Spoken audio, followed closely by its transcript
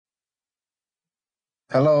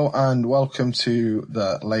Hello and welcome to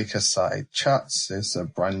the Lakers Side Chats. It's a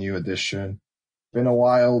brand new edition. Been a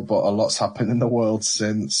while, but a lot's happened in the world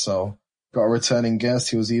since. So got a returning guest.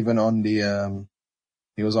 He was even on the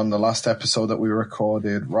last episode that we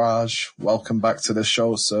recorded. Raj, welcome back to the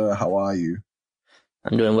show, sir. How are you?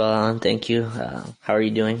 I'm doing well, Alan. Thank you. How are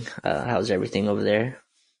you doing? How's everything over there?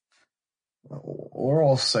 We're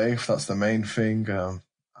all safe. That's the main thing.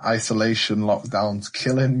 Isolation, lockdown's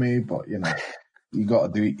killing me, but you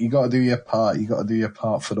gotta do your part. You gotta do your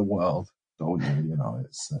part for the world, don't you?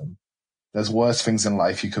 It's there's worse things in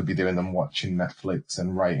life you could be doing than watching Netflix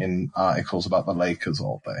and writing articles about the Lakers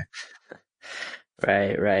all day.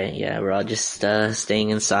 Right. Yeah, we're all just staying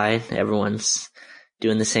inside. Everyone's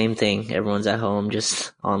doing the same thing. Everyone's at home,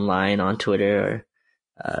 just online on Twitter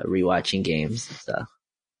or rewatching games and stuff.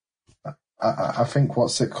 I think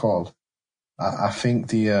what's it called? I think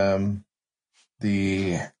the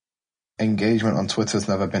engagement on Twitter's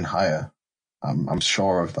never been higher. I'm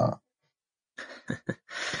sure of that.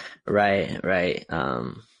 Right.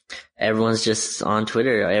 Everyone's just on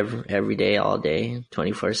Twitter every day, all day,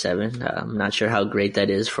 24/7. I'm not sure how great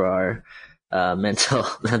that is for our mental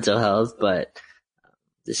health, but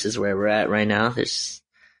this is where we're at right now.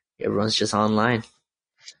 Everyone's just online.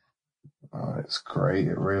 Oh, it's great.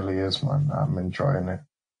 It really is, man. I'm enjoying it.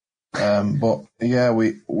 But yeah,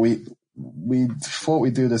 we thought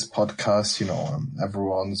we'd do this podcast,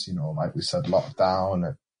 everyone's, like we said, locked down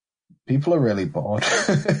and people are really bored.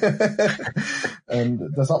 And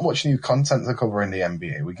there's not much new content to cover in the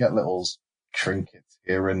NBA. We get little trinkets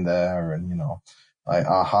here and there and, like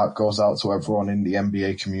our heart goes out to everyone in the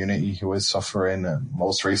NBA community who is suffering. And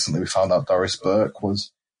most recently we found out Doris Burke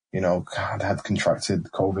was, had contracted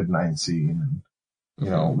COVID-19 and,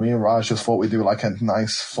 me and Raj just thought we'd do like a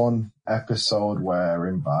nice, fun episode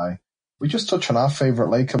whereby we just touch on our favorite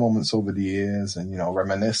Laker moments over the years and,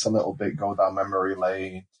 reminisce a little bit, go down memory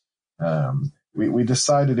lane. We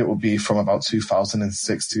decided it would be from about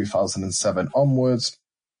 2006, 2007 onwards,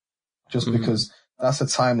 just because that's a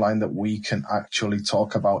timeline that we can actually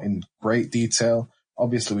talk about in great detail.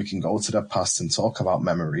 Obviously, we can go to the past and talk about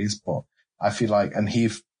memories, but I feel like,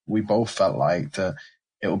 we both felt like that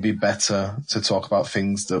it would be better to talk about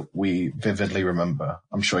things that we vividly remember.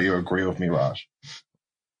 I'm sure you agree with me, Raj.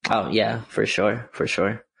 Oh, yeah, for sure.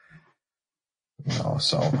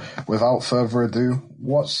 So without further ado,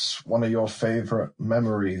 what's one of your favorite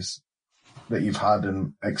memories that you've had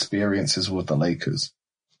and experiences with the Lakers?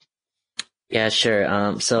 Yeah,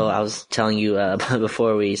 sure. So I was telling you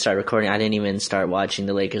before we start recording, I didn't even start watching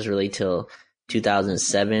the Lakers really till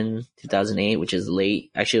 2007, 2008, which is late.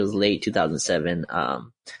 Actually, it was late 2007,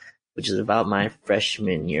 which is about my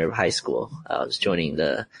freshman year of high school. I was joining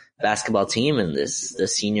the basketball team, and the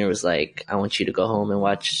senior was like, "I want you to go home and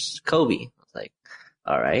watch Kobe." I was like,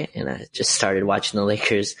 "All right," and I just started watching the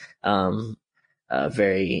Lakers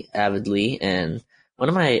very avidly. And one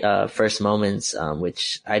of my first moments,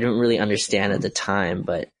 which I didn't really understand at the time,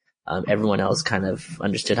 but everyone else kind of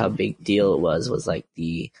understood how big deal it was like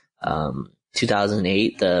the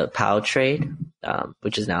 2008, the Powell trade,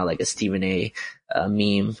 which is now like a Stephen A.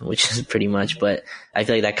 Meme, which is pretty much, but I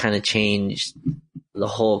feel like that kind of changed the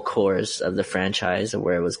whole course of the franchise of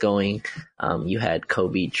where it was going. You had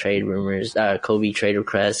Kobe trade rumors, Kobe trade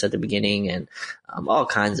requests at the beginning and all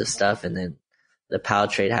kinds of stuff. And then the Powell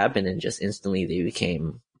trade happened and just instantly they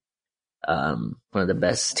became one of the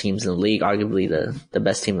best teams in the league, arguably the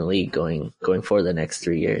best team in the league going for the next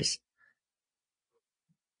 3 years.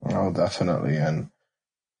 Oh, definitely. And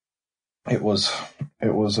it's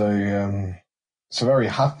a very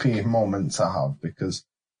happy moment to have because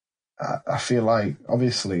I feel like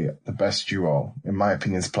obviously the best duo, in my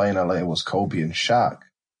opinion, is playing LA was Kobe and Shaq.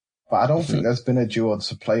 But I don't think there's been a duo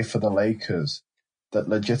to play for the Lakers that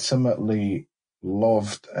legitimately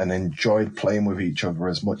loved and enjoyed playing with each other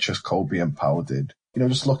as much as Kobe and Powell did.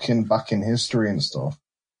 Just looking back in history and stuff,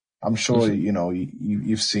 I'm sure,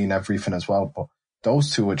 you've seen everything as well, but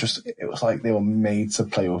those two it was like they were made to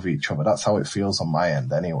play with each other. That's how it feels on my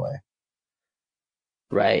end anyway.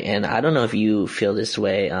 Right. And I don't know if you feel this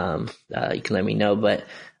way. You can let me know, but,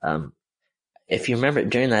 if you remember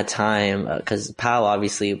during that time, cause Powell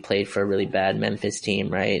obviously played for a really bad Memphis team,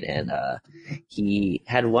 right? And, he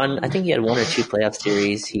had one or two playoff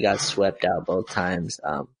series. He got swept out both times.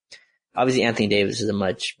 Obviously Anthony Davis is a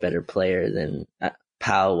much better player than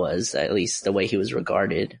Powell was, at least the way he was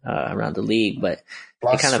regarded, around the league, but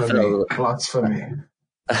Blasphemy. It kind of felt Blasphemy.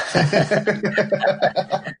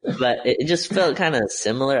 But it just felt kind of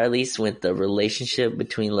similar, at least with the relationship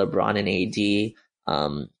between LeBron and AD,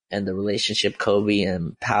 and the relationship Kobe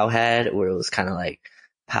and Powell had, where it was kind of like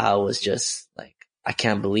Powell was just like I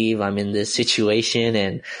can't believe I'm in this situation,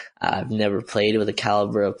 and I've never played with a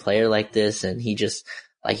caliber of player like this. And he just,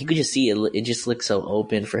 like, you could just see it just looked so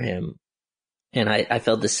open for him. And I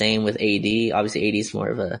felt the same with AD. Obviously AD is more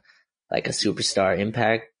of a superstar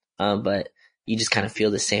impact. But you just kind of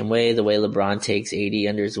feel the same way, the way LeBron takes AD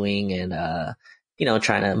under his wing and,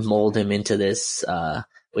 trying to mold him into this,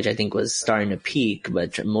 which I think was starting to peak,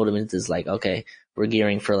 but mold him into this, like, okay, we're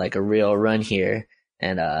gearing for like a real run here.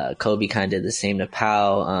 And, Kobe kind of did the same to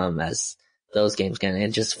Powell, as those games again.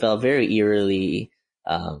 It just felt very eerily,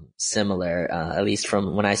 similar, at least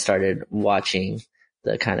from when I started watching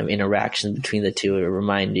the kind of interaction between the two. It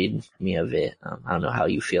reminded me of it. I don't know how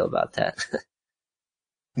you feel about that.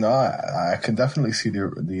 No, I can definitely see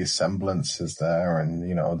the semblances there, and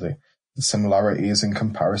the similarities and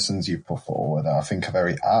comparisons you put forward. I think are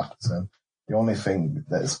very apt. And the only thing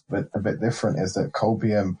that's a bit different is that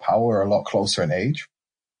Kobe and Powell are a lot closer in age.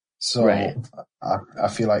 So Right. I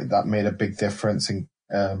feel like that made a big difference in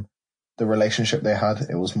the relationship they had.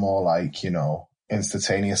 It was more like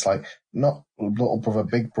instantaneous, like not little brother,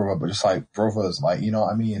 big brother, but just like brothers, like you know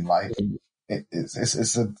what I mean, like.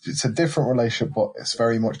 It's a different relationship, but it's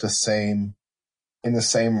very much the same, in the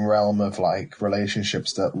same realm of like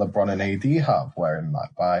relationships that LeBron and AD have, wherein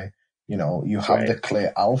like you have the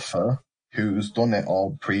clear alpha who's done it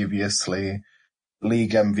all previously,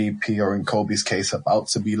 league MVP, or in Kobe's case, about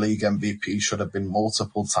to be league MVP, should have been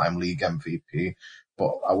multiple time league MVP.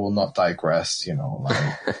 But I will not digress,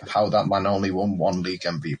 like how that man only won one league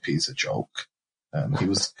MVP is a joke. He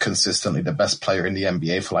was consistently the best player in the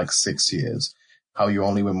NBA for like 6 years. How you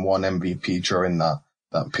only win one MVP during that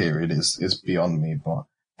period is beyond me, but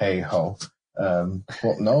hey ho.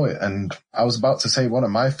 But no, and I was about to say one of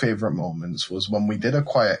my favorite moments was when we did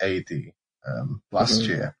acquire AD, last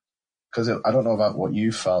year. Cause I don't know about what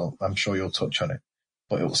you felt. I'm sure you'll touch on it,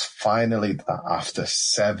 but it was finally that after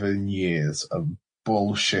 7 years of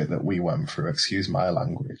bullshit that we went through, excuse my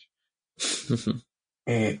language.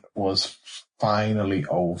 It was finally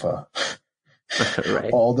over.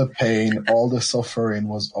 Right. All the pain, all the suffering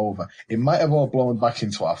was over. It might have all blown back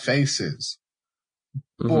into our faces,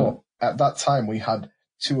 but at that time we had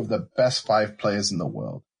two of the best 5 players in the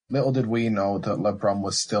world. Little did we know that LeBron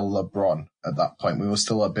was still LeBron at that point. We were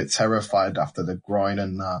still a bit terrified after the groin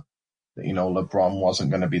and that LeBron wasn't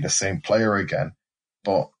going to be the same player again.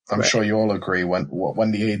 But I'm sure you all agree when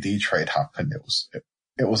the AD trade happened,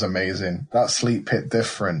 it was amazing. That sleep hit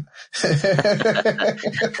different.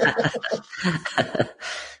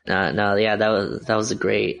 No, yeah, that was a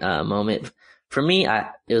great moment. For me,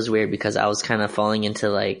 it was weird because I was kind of falling into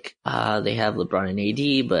like, they have LeBron and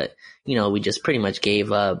AD, but we just pretty much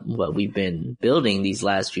gave up what we've been building these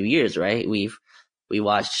last few years, right? We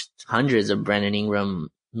watched hundreds of Brandon Ingram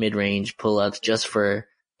mid-range pull-ups just for,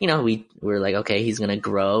 we were like, okay, he's going to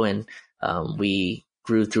grow. And, we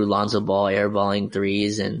grew through Lonzo Ball airballing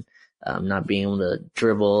threes and, not being able to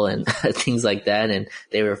dribble and things like that. And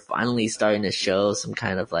they were finally starting to show some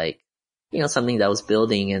kind of like, something that was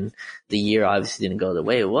building, and the year obviously didn't go the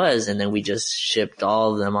way it was. And then we just shipped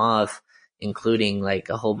all of them off, including like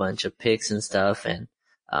a whole bunch of picks and stuff. And,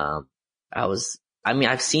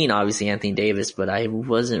 I've seen obviously Anthony Davis, but I didn't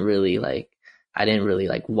really like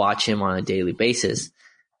watch him on a daily basis.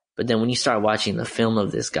 But then when you start watching the film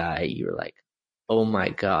of this guy, you're like, oh my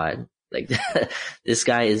God, like this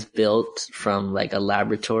guy is built from like a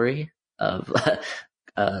laboratory of,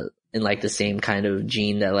 in like the same kind of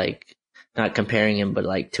gene that like, not comparing him, but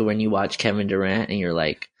like to when you watch Kevin Durant and you're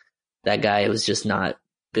like, that guy was just not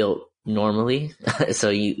built normally. So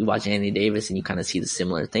you watch Anthony Davis and you kind of see the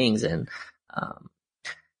similar things. And,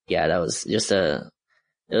 yeah, that was just a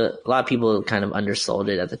lot of people kind of undersold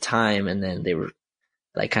it at the time. And then they were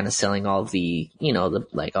like kind of selling all the,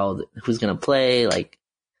 who's going to play, like,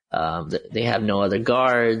 they have no other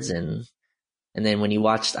guards. And then when you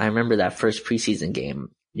watched, I remember that first preseason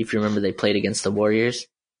game, if you remember, they played against the Warriors.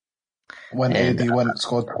 When AD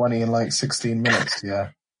scored 20 in like 16 minutes, yeah.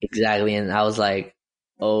 Exactly. And I was like,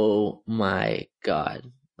 oh my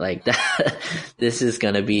God, like that, this is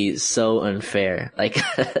going to be so unfair. Like,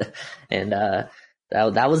 and,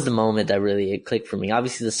 that was the moment that really it clicked for me.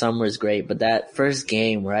 Obviously the summer is great, but that first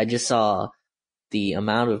game where I just saw the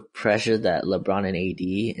amount of pressure that LeBron and AD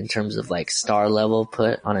in terms of like star level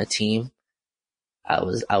put on a team, I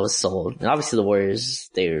was sold. And obviously the Warriors,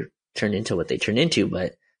 they turned into what they turned into,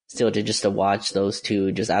 but still to watch those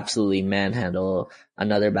two just absolutely manhandle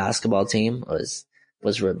another basketball team was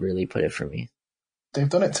what really put it for me. They've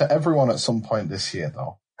done it to everyone at some point this year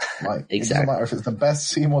though. Like, exactly. It doesn't matter if it's the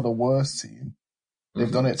best team or the worst team.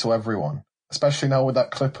 They've done it to everyone, especially now with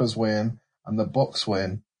that Clippers win and the Bucks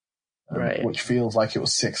win. Right. which feels like it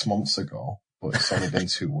was 6 months ago, but it's only been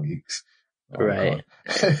 2 weeks. Oh, Right.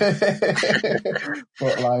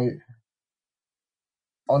 But like,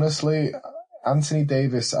 honestly, Anthony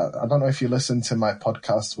Davis, I don't know if you listen to my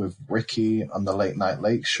podcast with Ricky on the Late Night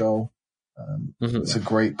Lake Show. It's a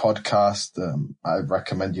great podcast. I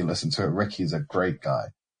recommend you listen to it. Ricky's a great guy.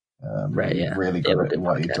 Right. He's Yeah. really good at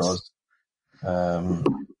what he does. I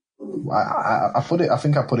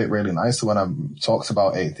think I put it really nicely when I talked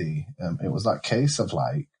about AD. It was that case of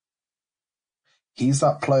like, he's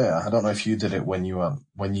that player. I don't know if you did it when you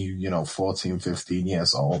 14, 15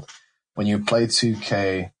 years old. When you play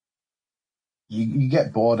 2K, you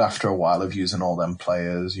get bored after a while of using all them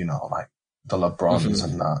players, like the LeBrons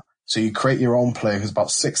and that. So you create your own player who's about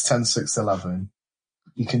 6'10", 6'11".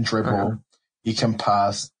 He can dribble, he can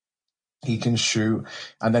pass, he can shoot,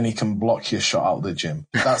 and then he can block your shot out of the gym.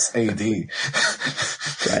 That's AD.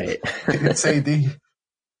 Right. It's AD.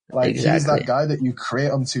 Like, exactly. He's that guy that you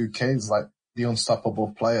create on 2K is like the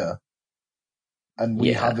unstoppable player. And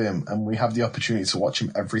we have him, and we have the opportunity to watch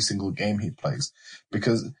him every single game he plays.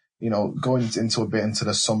 Because, going into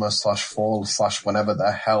the summer/fall/ whenever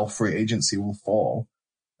the hell free agency will fall,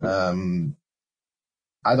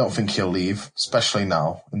 I don't think he'll leave, especially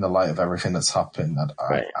now in the light of everything that's happened.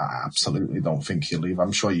 I absolutely don't think he'll leave.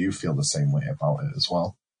 I'm sure you feel the same way about it as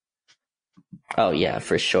well. Oh yeah,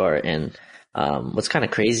 for sure. And what's kind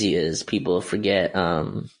of crazy is people forget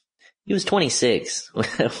he was 26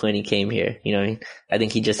 when he came here. I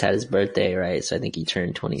think he just had his birthday, right? So I think he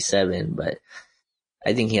turned 27, but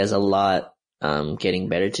I think he has a lot getting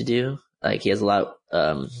better to do. Like, he has a lot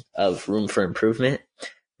of room for improvement,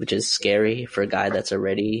 which is scary for a guy that's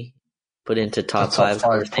already put into top five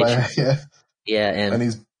player. Yeah. Yeah. And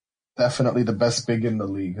he's definitely the best big in the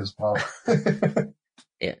league as well.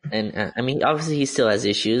 Yeah. And I mean, obviously he still has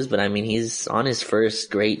issues, but I mean, he's on his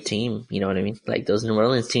first great team. You know what I mean? Like, those New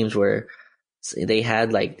Orleans teams they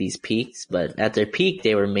had like these peaks, but at their peak,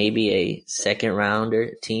 they were maybe a second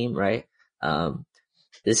rounder team, right?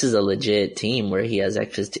 This is a legit team where he has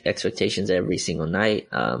expectations every single night.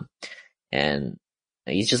 And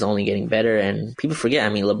he's just only getting better. And people forget,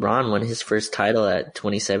 I mean, LeBron won his first title at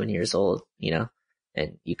 27 years old,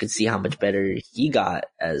 and you could see how much better he got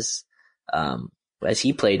as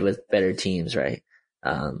he played with better teams, right?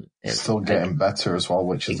 And still getting better as well,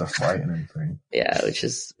 which is a frightening thing. Yeah, which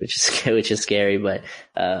is scary, but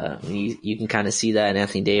you can kind of see that in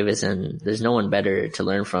Anthony Davis, and there's no one better to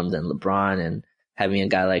learn from than LeBron, and having a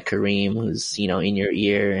guy like Kareem who's, in your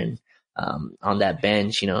ear, and on that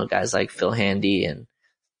bench, guys like Phil Handy, and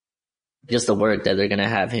just the work that they're going to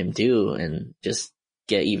have him do and just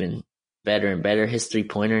get even better and better. His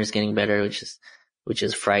 3-pointer is getting better, which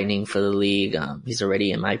is frightening for the league. He's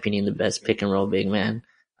already, in my opinion, the best pick and roll big man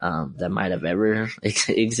that might have ever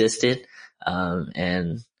existed.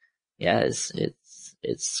 And yeah,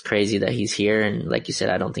 it's crazy that he's here. And like you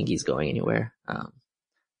said, I don't think he's going anywhere. But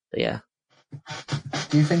yeah.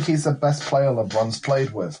 Do you think he's the best player LeBron's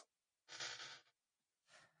played with?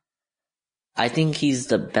 I think he's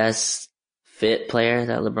the best fit player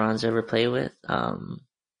that LeBron's ever played with.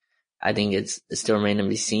 I think it's still remaining to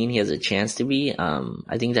be seen. He has a chance to be.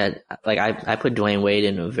 I think that, like, I put Dwayne Wade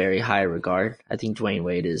in a very high regard. I think Dwayne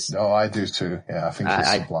Wade is. Oh, I do too. Yeah, I think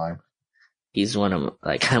he's sublime. He's one of,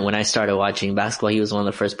 like, when I started watching basketball, he was one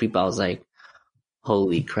of the first people I was like,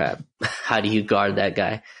 holy crap. How do you guard that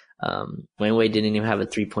guy? Dwayne Wade didn't even have a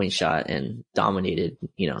 3-point shot and dominated,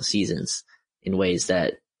 seasons in ways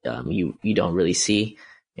that, you don't really see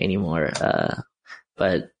anymore.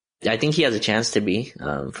 But I think he has a chance to be,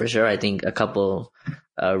 for sure. I think a couple,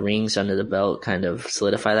 rings under the belt kind of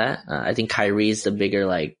solidify that. I think Kyrie's the bigger,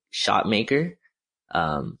 like, shot maker.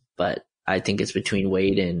 But I think it's between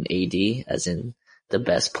Wade and AD, as in the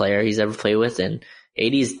best player he's ever played with. And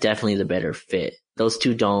AD is definitely the better fit. Those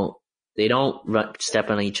two don't step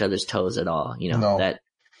on each other's toes at all. No. That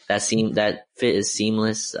fit is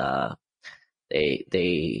seamless.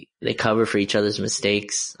 They cover for each other's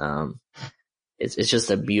mistakes. It's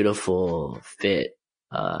just a beautiful fit.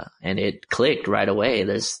 And it clicked right away.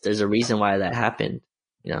 There's a reason why that happened,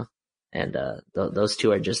 and, those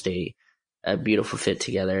two are just a beautiful fit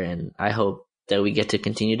together. And I hope that we get to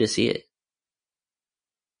continue to see it.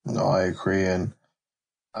 No, I agree. And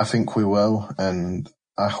I think we will. And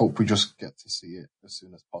I hope we just get to see it as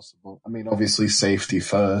soon as possible. I mean, obviously safety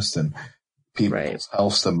first, and people's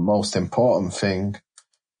health's the most important thing.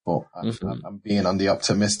 But I'm being on the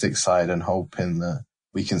optimistic side and hoping that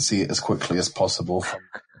we can see it as quickly as possible from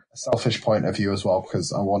a selfish point of view as well,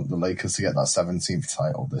 because I want the Lakers to get that 17th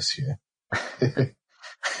title this year.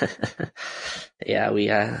 Yeah,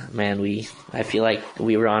 I feel like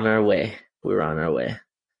we were on our way. We were on our way.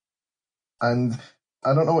 And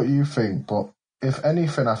I don't know what you think, but if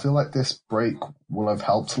anything, I feel like this break will have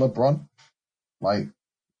helped LeBron. Like,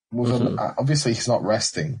 with him, obviously he's not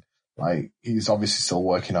resting. Like, he's obviously still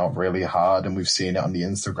working out really hard, and we've seen it on the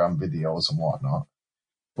Instagram videos and whatnot.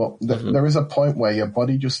 But there is a point where your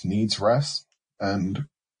body just needs rest, and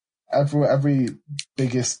every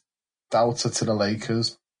biggest doubter to the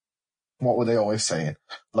Lakers, what were they always saying?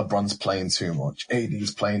 LeBron's playing too much.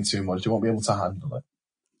 AD's playing too much. You won't be able to handle it.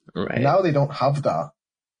 Right. Now they don't have that.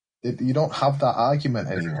 You don't have that argument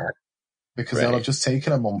anymore because they'll have just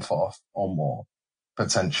taken a month off or more,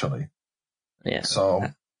 potentially. Yeah. So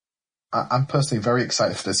I'm personally very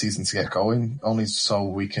excited for the season to get going, only so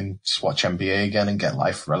we can just watch NBA again and get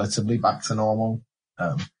life relatively back to normal.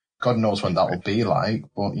 God knows when that will be like,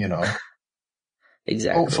 but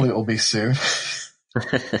exactly. Hopefully it'll be soon.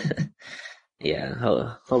 Yeah,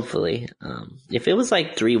 hopefully. If it was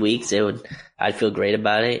like 3 weeks, I'd feel great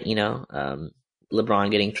about it,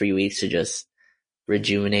 LeBron getting 3 weeks to just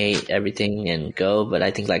rejuvenate everything and go. But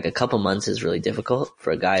I think like a couple months is really difficult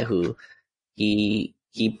for a guy who he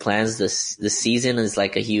plans the season is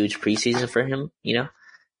like a huge preseason for him,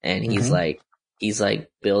 and he's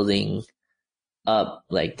like building up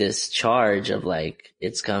like this charge of like,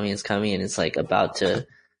 it's coming. And it's like about to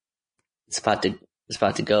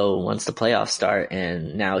go once the playoffs start,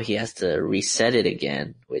 and now he has to reset it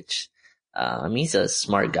again, which, he's a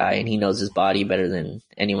smart guy and he knows his body better than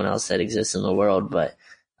anyone else that exists in the world. But,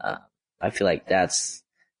 I feel like that's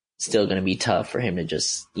still going to be tough for him to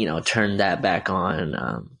just, turn that back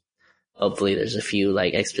on. Hopefully there's a few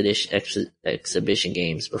like exhibition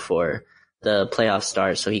games before the playoffs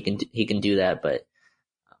start so he can do that. But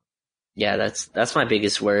yeah, that's my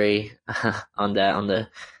biggest worry on the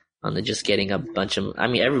just getting a bunch of,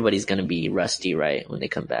 everybody's going to be rusty, right, when they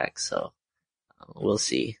come back. So we'll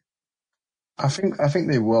see. I think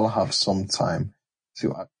they will have some time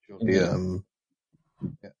to actually,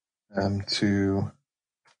 to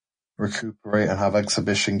recuperate and have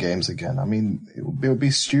exhibition games again. It would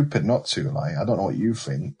be stupid not to. Like, I don't know what you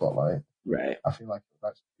think, but like, right. I feel like it would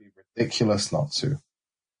actually be ridiculous not to.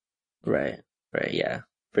 Right. Yeah,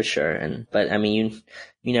 for sure. But you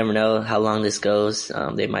never know how long this goes.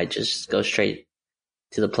 They might just go straight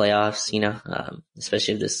to the playoffs,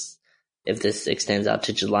 especially if this extends out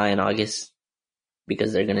to July and August,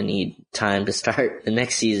 because they're going to need time to start the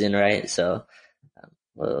next season, right? So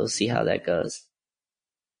we'll see how that goes.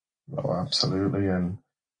 Oh, absolutely. And,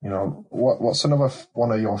 what's another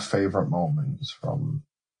one of your favorite moments from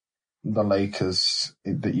the Lakers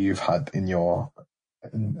that you've had in your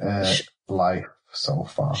life so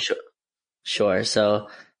far? Sure. So,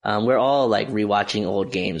 we're all like rewatching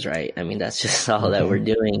old games, right? That's just all that we're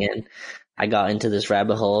doing. And I got into this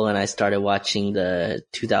rabbit hole and I started watching the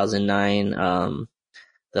 2009,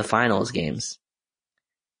 the finals games.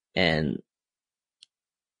 And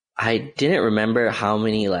I didn't remember how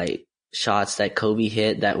many like shots that Kobe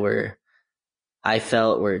hit that I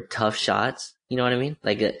felt were tough shots. You know what I mean?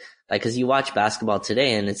 Like, cause you watch basketball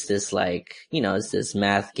today and it's this like, it's this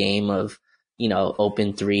math game of,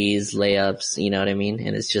 open threes, layups, you know what I mean?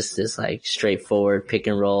 And it's just this like straightforward pick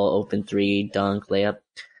and roll, open three, dunk, layup.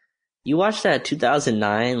 You watch that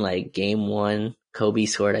 2009, like game one, Kobe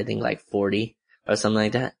scored, I think like 40 or something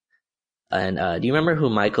like that. And, do you remember who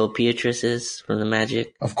Michael Pietrus is from the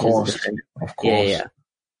Magic? Of course.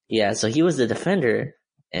 Yeah. So he was the defender,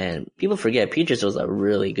 and people forget Pietrus was a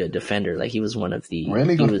really good defender. Like, he was one of the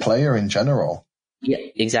really good player in general. Yeah,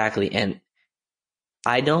 exactly. And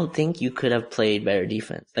I don't think you could have played better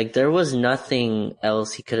defense. Like, there was nothing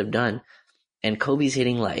else he could have done. And Kobe's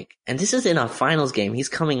hitting like, and this is in a finals game. He's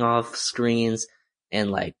coming off screens and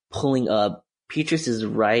like pulling up. Pietrus is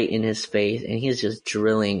right in his face and he's just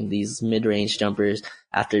drilling these mid-range jumpers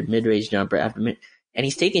after mid-range jumper after and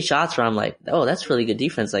he's taking shots where I'm like, oh, that's really good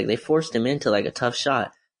defense. Like, they forced him into like a tough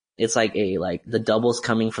shot. It's like the double's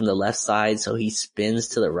coming from the left side. So he spins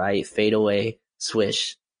to the right, fade away,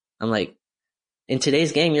 swish. I'm like, in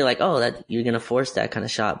today's game, you're like, oh, that you're going to force that kind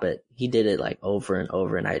of shot. But he did it like over and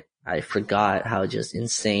over. And I forgot how just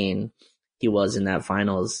insane he was in that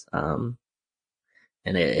finals.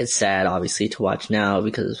 And it's sad, obviously, to watch now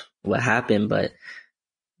because of what happened, but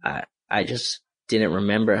I just didn't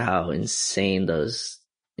remember how insane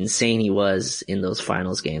he was in those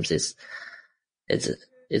finals games.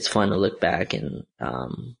 It's fun to look back, and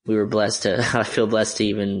we were I feel blessed to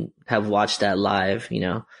even have watched that live,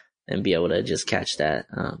 and be able to just catch that.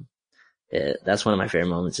 That's one of my favorite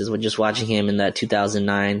moments is just watching him in that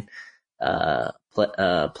 2009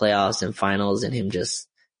 playoffs and finals, and him just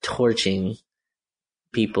torching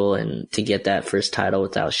people and to get that first title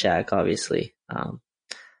without Shaq, obviously.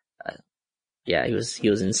 Yeah, he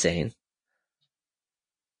was insane.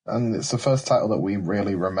 And it's the first title that we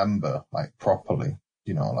really remember, like, properly.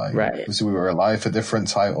 You know, like, Right. obviously we were alive for different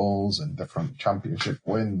titles and different championship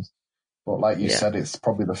wins. But like you said, it's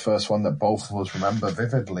probably the first one that both of us remember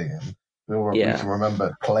vividly. And we can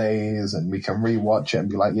remember plays and we can rewatch it and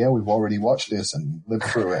be like, yeah, we've already watched this and lived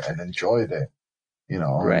through it and enjoyed it. You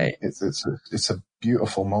know, right. It's a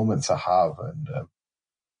beautiful moment to have. And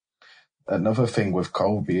another thing with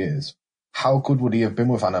Kobe is, how good would he have been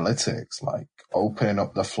with analytics? Like, opening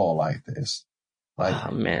up the floor like this. Like,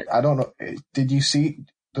 oh, man. I don't know. Did you see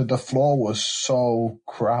the floor was so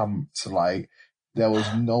cramped? Like, there was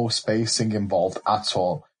no spacing involved at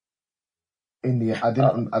all. I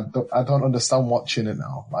don't understand watching it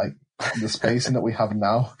now. Like, the spacing that we have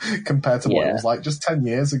now compared to what it was like just 10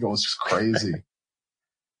 years ago was just crazy.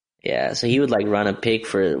 Yeah, so he would like run a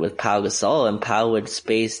pick with Pau Gasol, and Pau would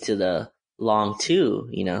space to the long two,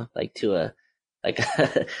 you know, like to a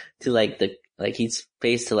he'd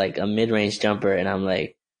space to like a mid-range jumper, and I'm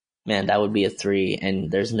like, man, that would be a three,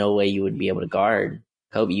 and there's no way you would be able to guard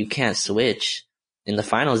Kobe. You can't switch. In the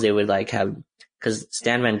finals, they would like have, because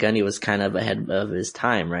Stan Van Gundy was kind of ahead of his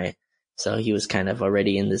time, right? So he was kind of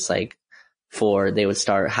already in this like they would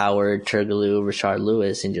start Howard, Turkoglu, Rashard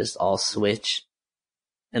Lewis, and just all switch.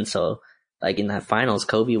 And so, like, in that finals,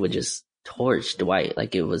 Kobe would just torch Dwight.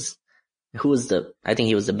 Like, I think he was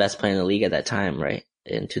the best player in the league at that time, right?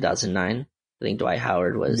 In 2009. I think Dwight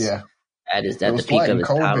Howard was at the peak of his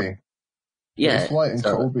power. Yeah. It was Dwight and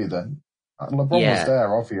Kobe then. LeBron was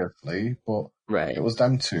there, obviously, but it was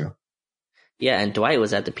them two. Yeah, and Dwight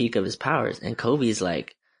was at the peak of his powers, and Kobe's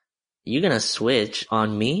like, you're gonna switch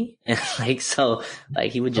on me? And like, so,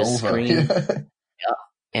 like, he would just scream.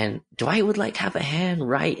 And Dwight would like have a hand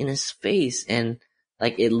right in his face, and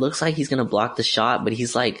like it looks like he's gonna block the shot, but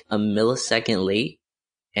he's like a millisecond late,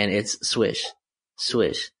 and it's swish,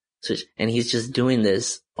 swish, swish, and he's just doing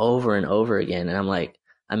this over and over again. And I'm like,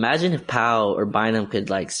 imagine if Powell or Bynum could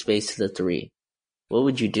like space to the three. What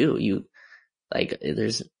would you do? You like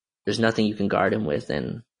there's nothing you can guard him with,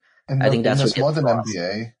 and I think that's what modern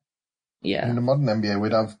NBA. Yeah, in the modern NBA,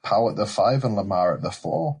 we'd have Powell at the 5 and Lamar at the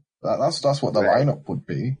 4. That's what the lineup would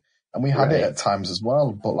be. And we had it at times as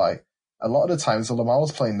well, but like a lot of the times Lamar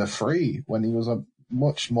was playing the 3 when he was a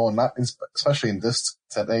much more, especially in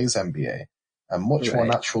today's NBA, a much more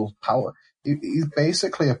natural power. He's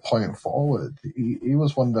basically a point forward. He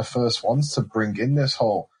was one of the first ones to bring in this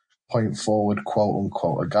whole point forward, quote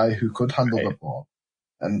unquote, a guy who could handle the ball.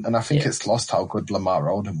 And I think it's lost how good Lamar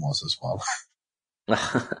Odom was as well.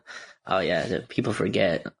 Oh yeah, people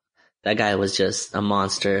forget. That guy was just a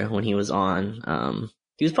monster when he was on.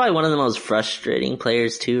 He was probably one of the most frustrating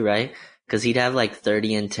players too, right? Because he'd have like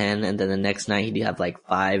 30 and 10, and then the next night he'd have like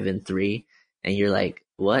 5 and 3, and you're like,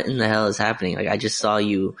 what in the hell is happening? Like, I just saw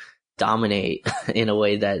you dominate in a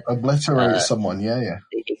way that obliterate someone. Yeah.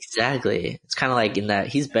 Exactly. It's kind of like in that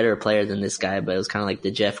he's better player than this guy, but it was kind of like the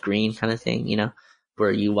Jeff Green kind of thing, you know,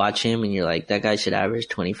 where you watch him and you're like, that guy should average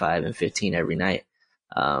 25 and 15 every night.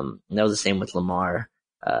 And that was the same with Lamar.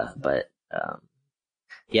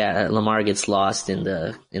 Lamar gets lost in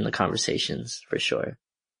the conversations for sure.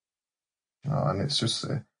 Oh, and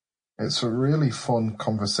it's a really fun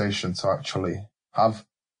conversation to actually have,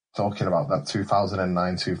 talking about that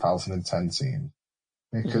 2009-2010 team,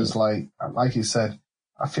 because like you said,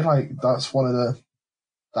 I feel like that's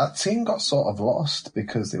that team got sort of lost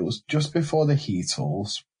because it was just before the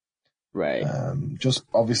Heatles, right? Just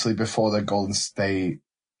obviously before the Golden State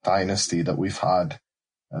dynasty that we've had.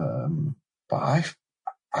 But I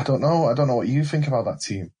don't know. I don't know what you think about that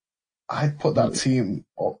team. I'd put that team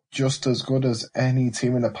up just as good as any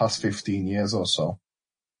team in the past 15 years or so.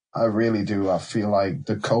 I really do. I feel like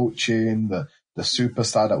the coaching, the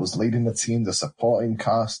superstar that was leading the team, the supporting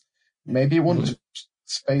cast, maybe it wouldn't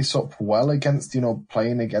space up well against,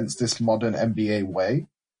 playing against this modern NBA way,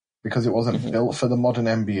 because it wasn't built for the modern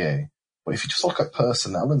NBA. But if you just look at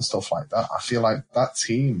personnel and stuff like that, I feel like that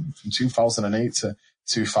team from 2008 to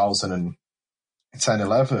 2010-11,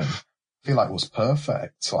 I feel like it was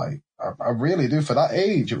perfect. Like, I really do. For that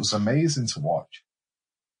age, it was amazing to watch.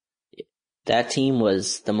 That team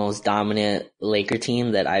was the most dominant Laker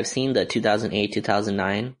team that I've seen, the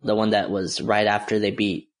 2008-2009, the one that was right after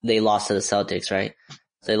they lost to the Celtics, right?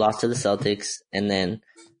 So they lost to the Celtics, and then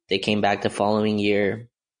they came back the following year.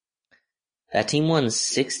 That team won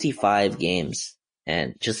 65 games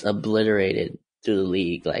and just obliterated through the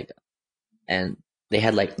league, and they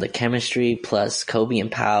had like the chemistry, plus Kobe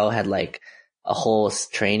and Powell had like a whole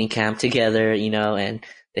training camp together, and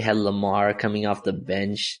They had Lamar coming off the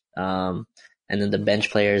bench. And then the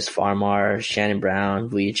bench players, Farmar, Shannon Brown,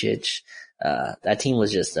 Vujicic. That team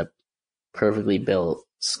was just a perfectly built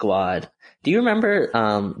squad. Do you remember,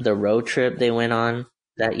 the road trip they went on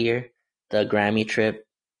that year? The Grammy trip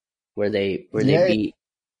where they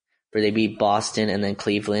beat Boston and then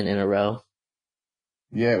Cleveland in a row?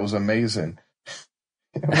 Yeah, it was amazing.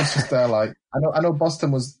 It was just there, like, I know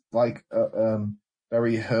Boston was like,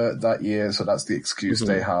 very hurt that year, so that's the excuse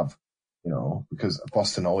they have, because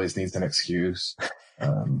Boston always needs an excuse.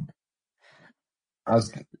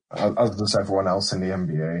 As does everyone else in the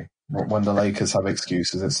NBA. When the Lakers have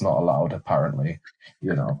excuses, it's not allowed, apparently,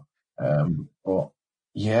 But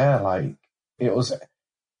yeah, like, there's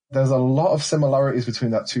a lot of similarities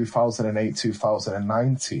between that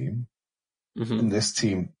 2008-2009 team and this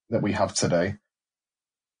team that we have today.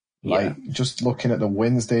 Like, just looking at the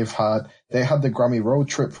wins they had the Grammy road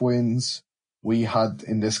trip wins. We had,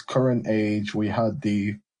 in this current age, we had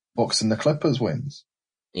the Bucks and the Clippers wins.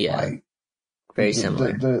 Yeah. Like, very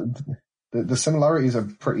similar. The similarities are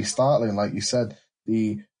pretty startling. Like you said,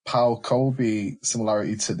 the Powell Kobe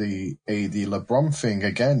similarity to the AD LeBron thing,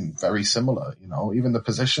 again, very similar, even the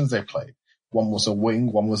positions they played. One was a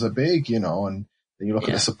wing, one was a big, and then you look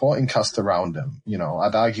at the supporting cast around him.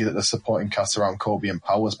 I'd argue that the supporting cast around Kobe and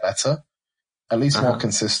Powell was better, at least more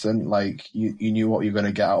consistent. Like, you knew what you were going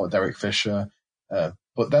to get out of Derek Fisher.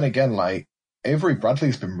 But then again, like, Avery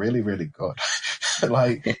Bradley's been really, really good.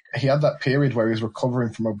 Like, he had that period where he was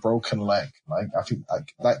recovering from a broken leg. Like, I think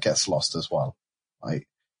that gets lost as well. Like,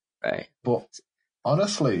 right. But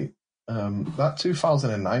honestly, that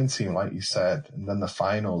 2019, like you said, and then the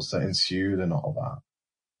finals that ensued and all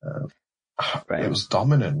that, it was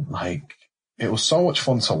dominant. Like, it was so much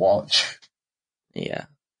fun to watch. Yeah.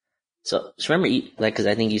 So remember, like, because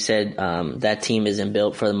I think you said that team isn't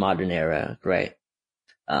built for the modern era, right?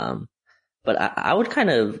 But I would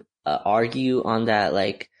kind of argue on that,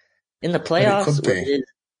 like, in the playoffs,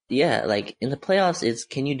 like, in the playoffs, it's,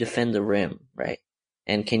 can you defend the rim, right?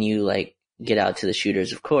 And can you, like, get out to the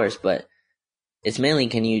shooters, of course, but it's mainly,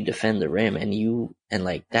 can you defend the rim? And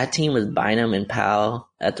like, that team with Bynum and Powell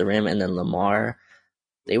at the rim, and then Lamar,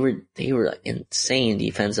 they were insane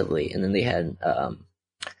defensively. And then they had,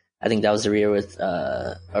 I think that was the year with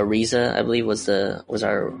Ariza, I believe, was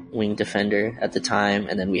our wing defender at the time,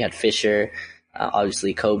 and then we had Fisher,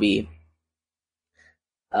 obviously Kobe.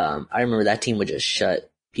 I remember that team would just shut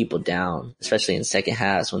people down, especially in second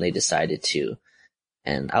halves when they decided to.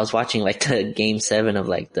 And I was watching, like, the game 7 of,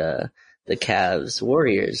 like, the Cavs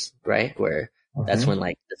Warriors, right, where that's when,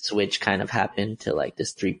 like, the switch kind of happened to, like,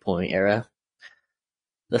 this 3-point era.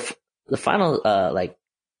 The final like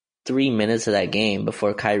 3 minutes of that game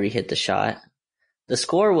before Kyrie hit the shot, the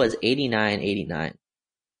score was 89-89.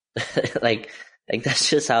 like that's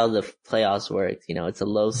just how the playoffs work. It's a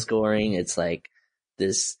low scoring. It's like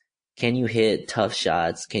this, can you hit tough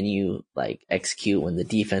shots? Can you, like, execute when the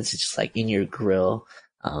defense is just, like, in your grill?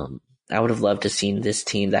 I would have loved to seen this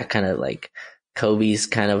team, that kind of, like, Kobe's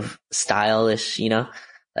kind of stylish,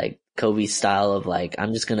 like Kobe's style of, like,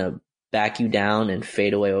 I'm just going to back you down and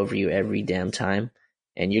fade away over you every damn time.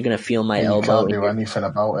 And you're going to feel my elbow. You can't do anything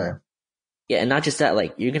about it. Yeah. And not just that,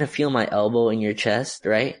 like, you're going to feel my elbow in your chest,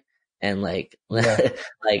 right? And, like,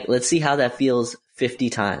 like, let's see how that feels 50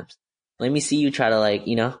 times. Let me see you try to, like,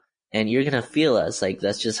 and you're going to feel us. Like,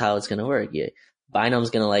 that's just how it's going to work. Yeah. Bynum's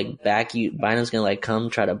going to, like, back you. Bynum's going to, like, come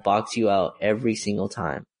try to box you out every single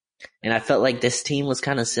time. And I felt like this team was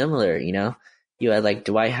kind of similar, You had, like,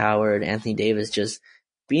 Dwight Howard, Anthony Davis just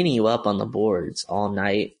beating you up on the boards all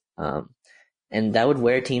night. And that would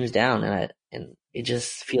wear teams down. And it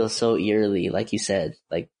just feels so eerily, like you said,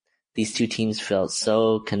 like, these two teams felt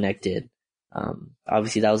so connected.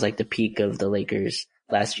 Obviously that was, like, the peak of the Lakers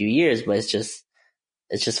last few years, but it's just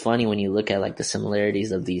funny when you look at, like, the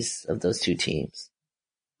similarities of those two teams.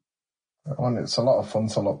 And it's a lot of fun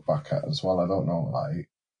to look back at as well. I don't know, like,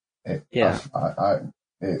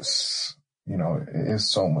 it's, it is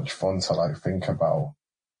so much fun to, like, think about,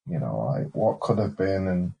 like, what could have been,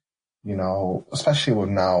 and, especially with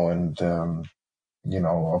now, and,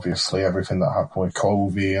 obviously everything that happened with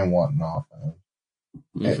Kobe and whatnot.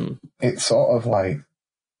 It's sort of like,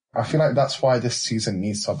 I feel like that's why this season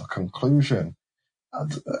needs to have a conclusion.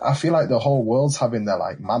 I feel like the whole world's having their,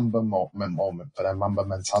 like, Mamba moment for their Mamba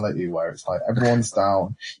mentality, where it's like everyone's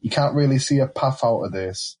down. You can't really see a path out of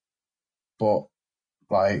this, but,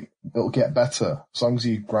 like, it'll get better. As long as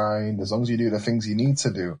you grind, as long as you do the things you need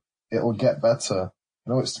to do, it'll get better. I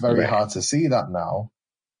know it's very hard to see that now,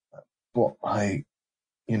 but, like,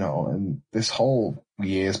 and this whole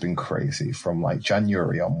year's been crazy from, like,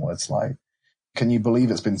 January onwards. Like, can you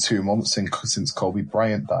believe it's been 2 months since Kobe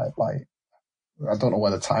Bryant died? Like, I don't know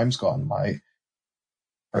where the time's gone. Like,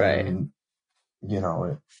 Right. You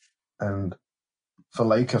know, and for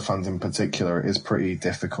Laker fans in particular, it is pretty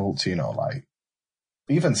difficult to, like,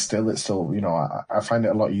 even still, it's still, I find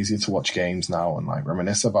it a lot easier to watch games now and like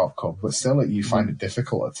reminisce about Kobe, but still you find it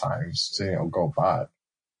difficult at times to, go back.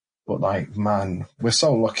 But like, man, we're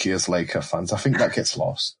so lucky as Laker fans. I think that gets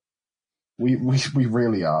lost. We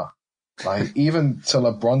really are. Like, even to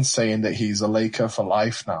LeBron saying that he's a Laker for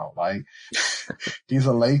life now, like, he's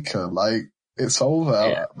a Laker, like, it's over.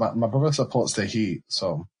 Yeah. My brother supports the Heat,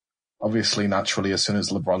 so obviously, naturally, as soon as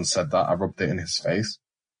LeBron said that, I rubbed it in his face.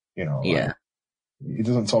 Yeah. Like, he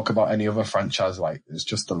doesn't talk about any other franchise, like, it's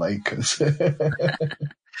just the Lakers.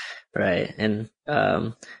 Right. And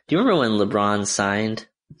do you remember when LeBron signed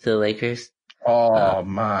to the Lakers? Oh,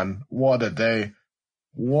 man, what a day.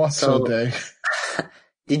 What a day.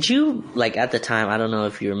 Did you, like, at the time, I don't know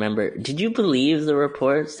if you remember, did you believe the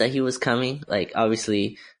reports that he was coming? Like,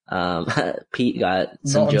 obviously, Pete got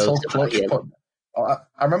some Not jokes until about Clutch put, I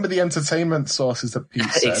remember the entertainment sources that Pete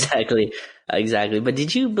said. Exactly. But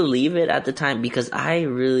did you believe it at the time? Because I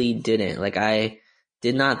really didn't. Like, I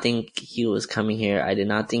did not think he was coming here. I did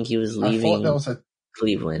not think he was leaving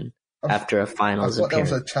Cleveland after a finals appearance. I thought there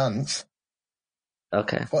was a chance.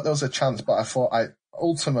 Okay. I thought there was a chance, but I thought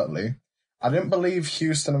ultimately, I didn't believe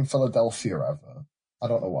Houston and Philadelphia ever. I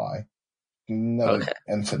don't know why. Never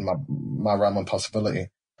entered my realm of possibility.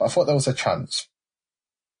 But I thought there was a chance.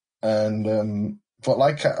 And, but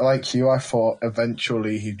like you, I thought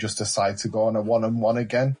eventually he'd just decide to go on a 1-on-1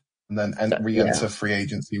 again and then re-enter free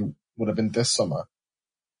agency would have been this summer.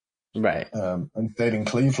 Right. And stayed in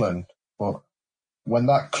Cleveland. But when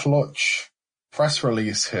that Clutch press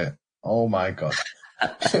release hit, oh my God.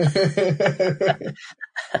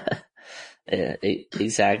 Yeah,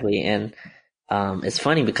 exactly. And it's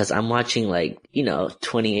funny because I'm watching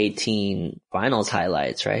 2018 finals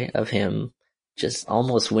highlights, right, of him just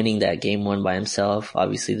almost winning that game one by himself.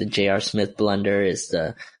 Obviously the J.R. Smith blunder is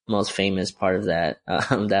the most famous part of that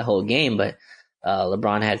whole game, but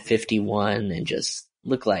LeBron had 51 and just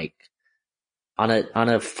looked like on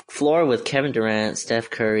a floor with Kevin Durant, Steph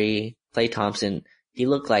Curry, Klay Thompson. He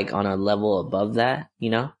looked like on a level above that,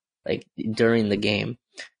 like during the game.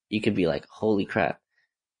 You could be like, holy crap.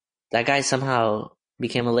 That guy somehow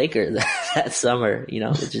became a Laker that summer,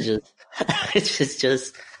 which is it's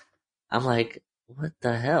just, I'm like, what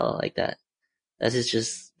the hell? Like that is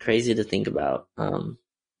just crazy to think about. And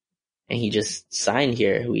he just signed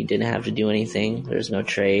here. We didn't have to do anything. There's no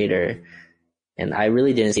trade and I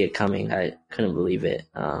really didn't see it coming. I couldn't believe it.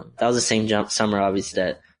 That was the same summer, obviously,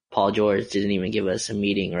 that Paul George didn't even give us a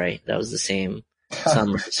meeting, right? That was the same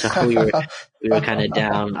summer. So we were kind of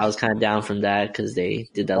down. I was kind of down from that because they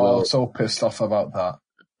did that little. So pissed off about that.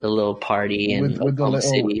 The little party in with the little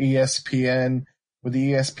City. ESPN, with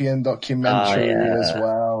the ESPN documentary as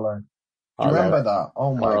well. And, do you remember that?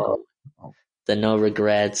 Oh my God. The no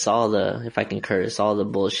regrets, if I can curse, all the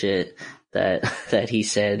bullshit that he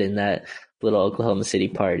said in that little Oklahoma City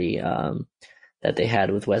party, that they had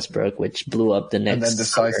with Westbrook, which blew up the next. And then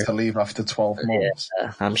decides to leave after 12 months.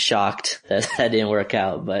 Yeah, I'm shocked that didn't work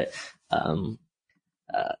out, but, and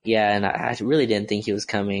I really didn't think he was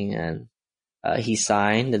coming, and, he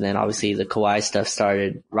signed, and then obviously the Kawhi stuff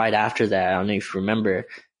started right after that. I don't know if you remember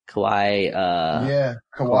Kawhi.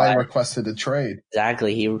 Kawhi requested a trade.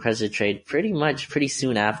 Exactly. He requested a trade pretty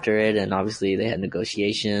soon after it, and obviously they had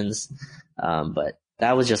negotiations. But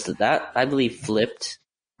that was that I believe flipped,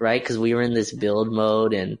 right? Cause we were in this build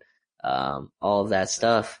mode and, all of that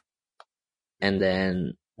stuff. And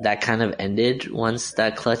then that kind of ended once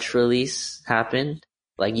that Clutch release happened.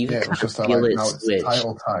 Like you could kind of feel it switch. It's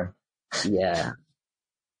title time. Yeah.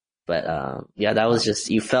 But, that was just,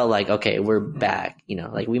 you felt like, okay, we're back,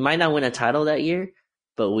 like we might not win a title that year,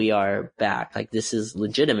 but we are back. Like this is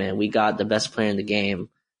legitimate. We got the best player in the game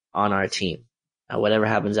on our team. Whatever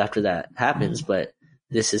happens after that happens, but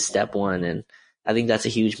this is step one. And I think that's a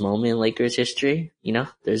huge moment in Lakers history.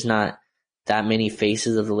 There's not that many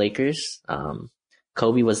faces of the Lakers.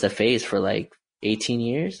 Kobe was the face for like 18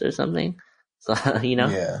 years or something. So,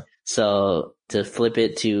 Yeah. So to flip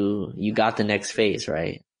it to, you got the next face,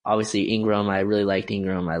 right? Obviously Ingram, I really liked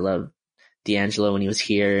Ingram. I loved D'Angelo when he was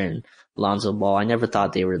here and Lonzo Ball. I never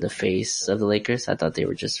thought they were the face of the Lakers. I thought they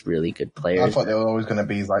were just really good players. I thought they were always going to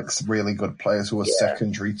be like really good players who were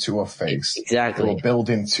secondary to a face. Exactly. Who were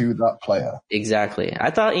building to that player. Exactly.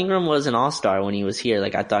 I thought Ingram was an all-star when he was here.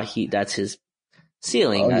 Like I thought that's his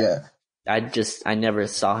ceiling. Oh, yeah. I never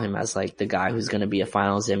saw him as like the guy who's going to be a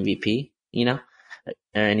finals MVP,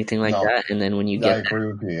 or anything like No. that. And then when you I get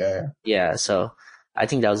agree with you. Yeah. yeah, so I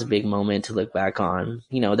think that was a big moment to look back on.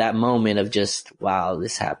 You know, that moment of just, wow,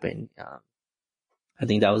 this happened. I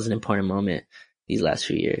think that was an important moment these last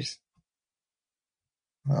few years.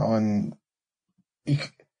 No, and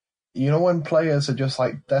you know when players are just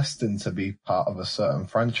like destined to be part of a certain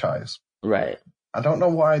franchise. Right. I don't know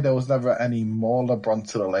why there was never any more LeBron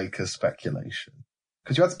to the Lakers speculation.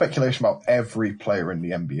 Because you had speculation about every player in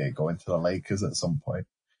the NBA going to the Lakers at some point.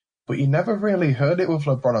 But you never really heard it with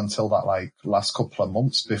LeBron until that like last couple of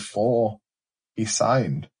months before he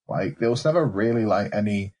signed. Like there was never really like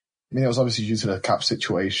any, I mean, it was obviously due to the cap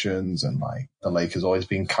situations and like the Lakers always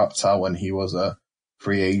being capped out when he was a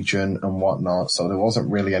free agent and whatnot. So there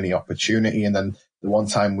wasn't really any opportunity. And then the one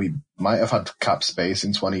time we might have had cap space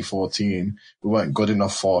in 2014, we weren't good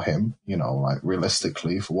enough for him, you know, like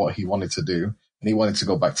realistically for what he wanted to do. And he wanted to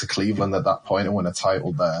go back to Cleveland at that point and win a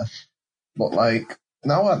title there. But like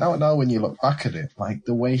now when you look back at it, like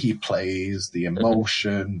the way he plays, the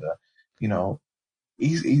emotion, you know,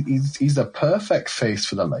 he's the perfect face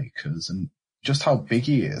for the Lakers, and just how big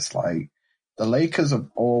he is. Like the Lakers have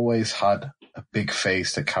always had a big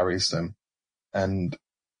face that carries them, and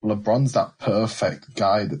LeBron's that perfect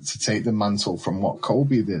guy to take the mantle from what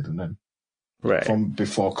Kobe did, and then from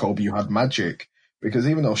before Kobe you had Magic. Because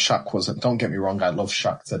even though Shaq wasn't, don't get me wrong, I love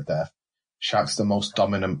Shaq to death. Shaq's the most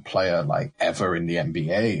dominant player like ever in the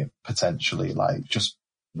NBA, potentially, like just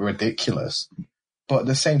ridiculous. But at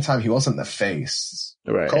the same time, he wasn't the face.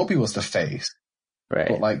 Right. Kobe was the face. Right.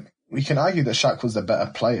 But like, we can argue that Shaq was the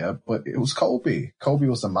better player, but it was Kobe. Kobe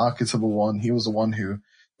was the marketable one. He was the one who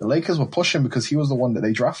the Lakers were pushing because he was the one that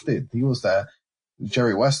they drafted. He was there.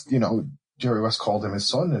 Jerry West called him his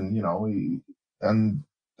son, and you know, and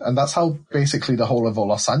that's how basically the whole of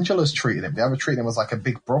Los Angeles treated him. They ever treated him as like a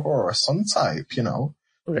big brother or a son type, you know,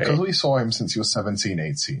 because we saw him since he was 17,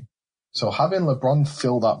 18. So having LeBron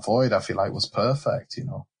fill that void, I feel like was perfect, you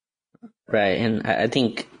know. Right. And I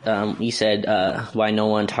think, you said, why no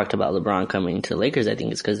one talked about LeBron coming to the Lakers. I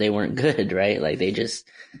think it's because they weren't good, right? Like they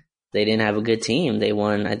didn't have a good team. They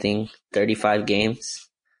won, I think, 35 games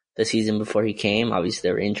the season before he came. Obviously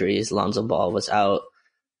there were injuries. Lonzo Ball was out,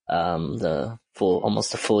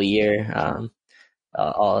 almost a full year,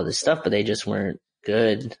 all of this stuff, but they just weren't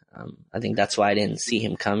good. I think that's why I didn't see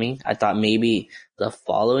him coming. I thought maybe the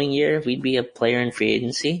following year we'd be a player in free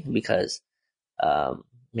agency because,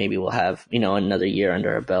 maybe we'll have, you know, another year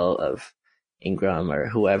under our belt of Ingram or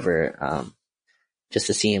whoever, just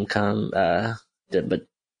to see him come, but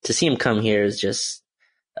to see him come here is just,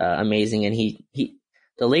 amazing. And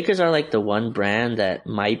the Lakers are like the one brand that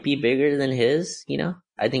might be bigger than his, you know,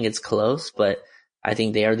 I think it's close, but I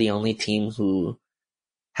think they are the only team who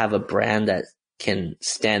have a brand that can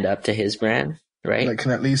stand up to his brand, right? That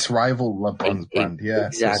can at least rival LeBron's brand. Yeah,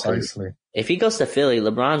 exactly. Precisely. If he goes to Philly,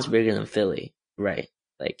 LeBron's bigger than Philly, right?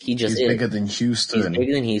 Like he's bigger than Houston. He's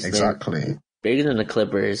bigger than Houston. Exactly. Bigger than the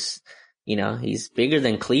Clippers. You know, he's bigger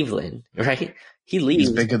than Cleveland, right? He leaves.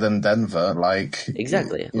 He's bigger than Denver. Like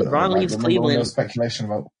exactly. LeBron leaves Cleveland. No speculation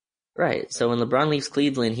about. Right. So when LeBron leaves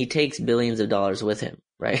Cleveland, he takes billions of dollars with him,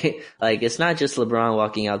 right? Like it's not just LeBron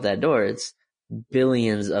walking out that door. It's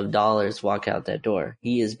billions of dollars walk out that door.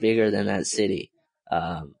 He is bigger than that city.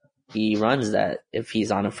 He runs that. If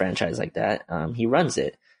he's on a franchise like that, he runs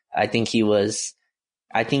it. I think he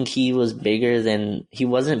wasn't bigger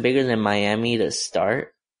than Miami to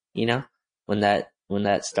start, you know, when that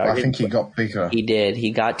started. I think he got bigger. He did.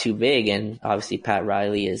 He got too big, and obviously Pat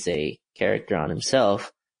Riley is a character on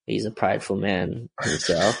himself. He's a prideful man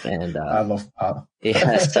himself, and I love Pat.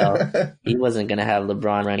 Yeah, so he wasn't gonna have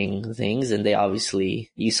LeBron running things, and they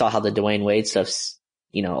obviously, you saw how the Dwayne Wade stuff's,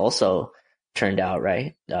 you know, also turned out,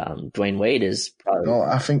 right? Dwayne Wade is probably. No,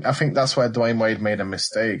 I think that's where Dwayne Wade made a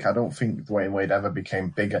mistake. I don't think Dwayne Wade ever became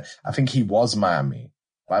bigger. I think he was Miami,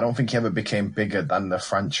 but I don't think he ever became bigger than the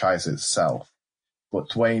franchise itself. But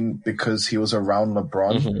Dwayne, because he was around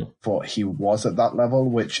LeBron, thought he was at that level,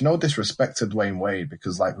 which no disrespect to Dwayne Wade,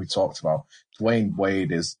 because like we talked about, Dwayne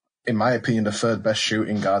Wade is, in my opinion, the third best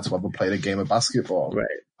shooting guard to ever play the game of basketball. Right.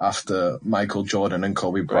 After Michael Jordan and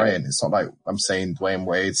Kobe Bryant. Right. It's not like I'm saying Dwayne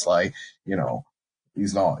Wade's like, you know,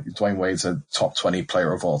 he's not. Dwayne Wade's a top 20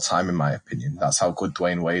 player of all time, in my opinion. That's how good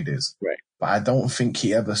Dwayne Wade is. Right. But I don't think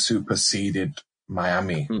he ever superseded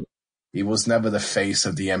Miami. He was never the face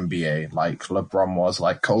of the NBA like LeBron was,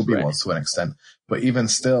 like Kobe was to an extent. But even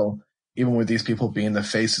still, even with these people being the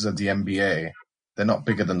faces of the NBA, they're not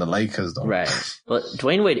bigger than the Lakers, though. Right. But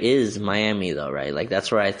Dwayne Wade is Miami, though, right? Like,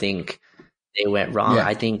 that's where I think they went wrong. Yeah.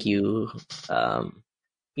 I think you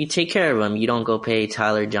you take care of him. You don't go pay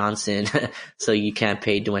Tyler Johnson so you can't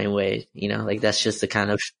pay Dwayne Wade. You know, like that's just the kind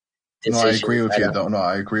of decision. No, I agree with you. No,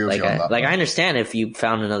 I agree with you on that. Like I understand if you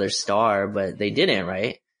found another star, but they didn't,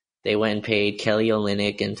 right? They went and paid Kelly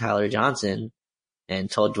Olynyk and Tyler Johnson and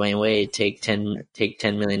told Dwayne Wade take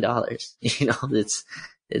 $10 million. You know,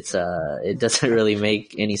 it doesn't really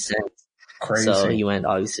make any sense. Crazy. So he went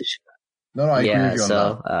obviously. No, I agree with you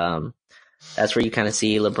on that. That's where you kind of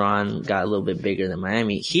see LeBron got a little bit bigger than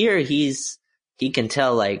Miami. Here, he can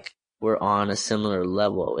tell like we're on a similar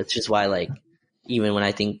level. It's just why like even when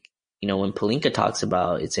I think, you know, when Pelinka talks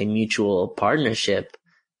about it's a mutual partnership,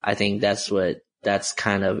 I think that's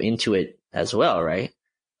kind of into it as well, right?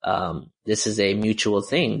 This is a mutual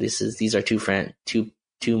thing. These are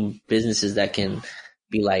two businesses that can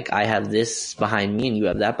be like, I have this behind me and you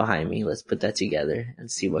have that behind me. Let's put that together and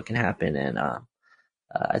see what can happen. And,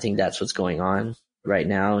 I think that's what's going on right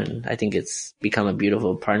now. And I think it's become a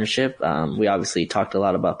beautiful partnership. We obviously talked a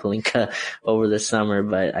lot about Pelinka over the summer,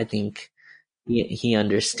 but I think he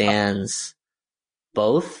understands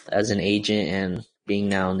both as an agent and being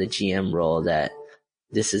now in the GM role that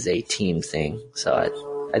this is a team thing. So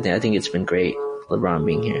I think it's been great, LeBron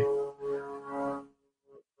being here.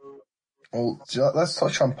 Well, let's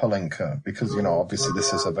touch on Pelinka because, you know, obviously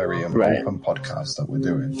this is a very open podcast that we're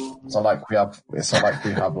doing. It's not like we have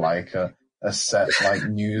like a set like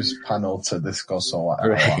news panel to discuss or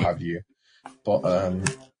whatever, what have you. But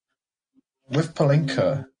with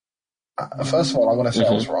Pelinka, first of all, I want to say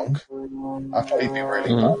I was wrong. I thought he'd be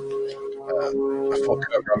really bad. I thought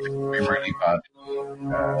Kurt Rambis would be really bad.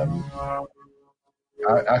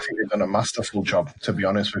 I think they've done a masterful job, to be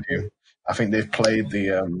honest with you. I think they've played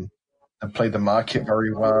the market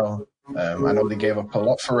very well. I know they gave up a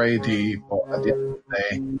lot for AD, but at the end of the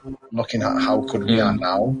day, looking at how good we are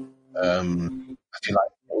now, I feel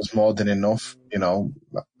like it was more than enough. You know,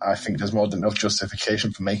 I think there's more than enough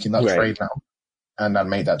justification for making that trade now. And I'd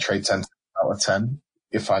make that trade 10 out of 10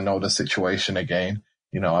 if I know the situation again.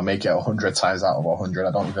 You know, I make it 100 times out of 100.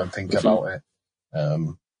 I don't even think about it. But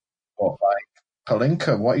like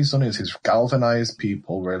Pelinka, what he's done is he's galvanized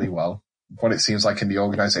people really well. What it seems like in the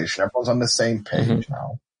organization, everyone's on the same page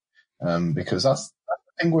now. Because that's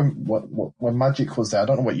the thing when Magic was there. I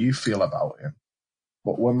don't know what you feel about him,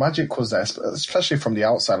 but when Magic was there, especially from the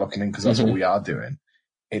outside looking in, because that's what we are doing,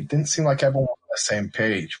 it didn't seem like everyone was on the same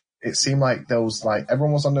page. It seemed like there was like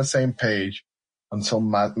everyone was on the same page until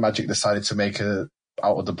Magic decided to make a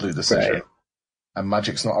out of the blue decision, and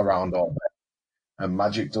Magic's not around all day. And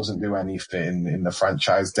Magic doesn't do anything in the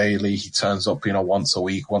franchise daily. He turns up, you know, once a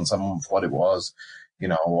week, once a month, what it was, you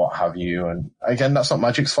know, what have you. And again, that's not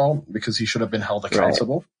Magic's fault because he should have been held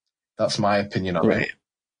accountable. That's my opinion on it.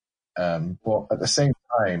 But at the same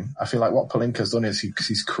time, I feel like what Pelinka's done is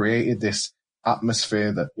he's created this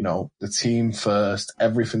atmosphere that, you know, the team first,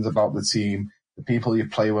 everything's about the team. The people you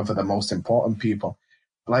play with are the most important people.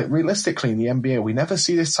 Like realistically in the NBA, we never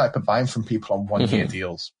see this type of buying from people on 1 year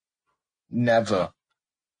deals. Never.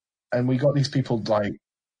 And we got these people like,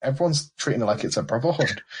 everyone's treating it like it's a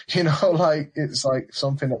brotherhood. You know, like it's like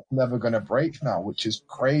something that's never going to break now, which is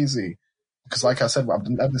crazy. Because like I said, I've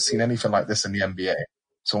never seen anything like this in the NBA.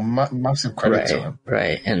 So massive credit to him.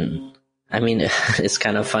 Right. And I mean, it's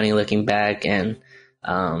kind of funny looking back. And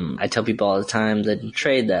I tell people all the time the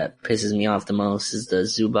trade that pisses me off the most is the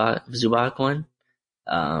Zubac one.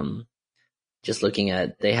 Just looking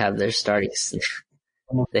at, they have their starting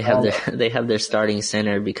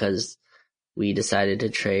center because we decided to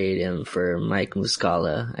trade him for Mike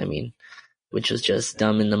Muscala. I mean, which was just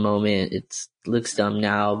dumb in the moment. It looks dumb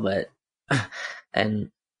now, but,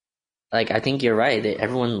 and like, I think you're right.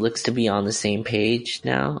 Everyone looks to be on the same page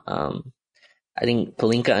now. I think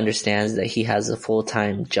Pelinka understands that he has a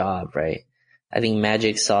full-time job, right? I think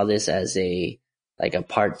Magic saw this as a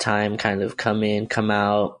part-time kind of come in, come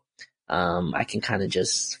out. I can kind of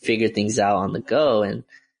just figure things out on the go, and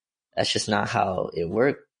that's just not how it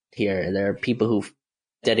worked here. There are people who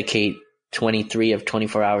dedicate 23 of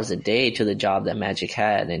 24 hours a day to the job that Magic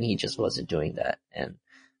had, and he just wasn't doing that. And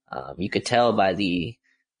you could tell by the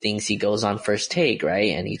things he goes on First Take,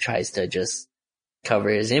 right? And he tries to just cover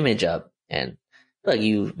his image up. And look,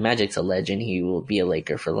 Magic's a legend. He will be a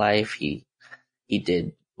Laker for life. He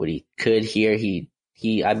did what he could here.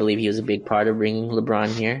 I believe he was a big part of bringing LeBron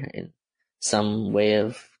here in some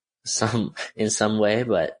way,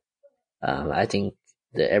 but I think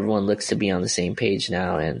that everyone looks to be on the same page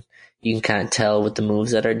now, and you can kind of tell with the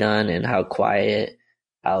moves that are done and how quiet,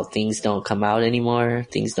 how things don't come out anymore,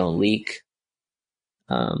 things don't leak.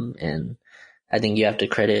 And I think you have to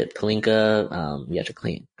credit Pelinka, you have to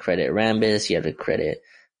credit Rambis, you have to credit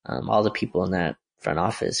all the people in that front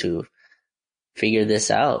office who figured this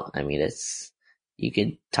out. I mean, you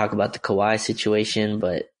could talk about the Kawhi situation,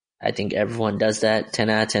 but I think everyone does that 10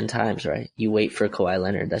 out of 10 times, right? You wait for Kawhi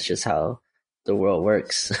Leonard. That's just how the world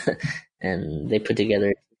works. And they put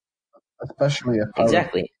together. Especially a parent,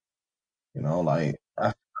 Exactly. like,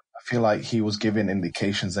 I feel like he was giving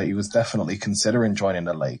indications that he was definitely considering joining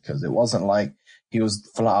the Lakers. It wasn't like he was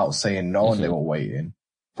flat out saying no and they were waiting.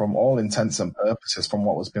 From all intents and purposes, from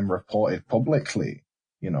what was been reported publicly,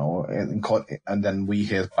 and then we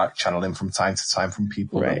hear back channeling from time to time from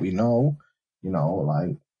people that we know,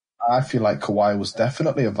 like, I feel like Kawhi was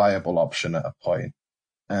definitely a viable option at a point.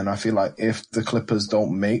 And I feel like if the Clippers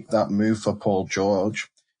don't make that move for Paul George,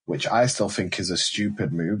 which I still think is a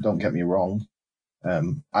stupid move, don't get me wrong,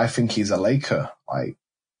 I think he's a Laker. Like,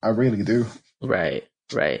 I really do. Right.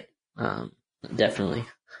 Definitely.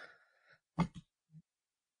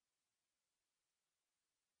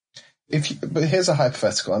 But here's a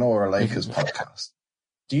hypothetical. I know we're a Lakers podcast.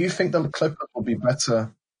 Do you think the Clippers will be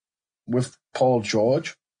better with Paul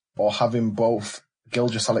George or having both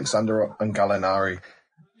Gilgeous-Alexander and Gallinari?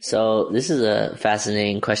 So this is a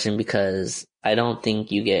fascinating question because I don't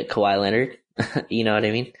think you get Kawhi Leonard. You know what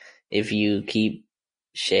I mean? If you keep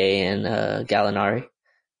Shea and Gallinari,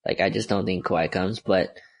 like, I just don't think Kawhi comes.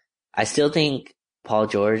 But I still think Paul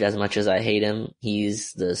George, as much as I hate him,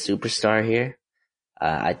 he's the superstar here.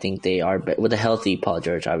 I think they are, with a healthy Paul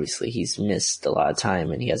George, obviously. He's missed a lot of time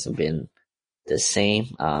and he hasn't been the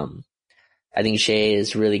same. I think Shea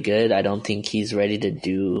is really good. I don't think he's ready to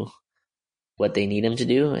do what they need him to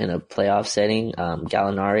do in a playoff setting.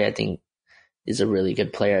 Gallinari, I think, is a really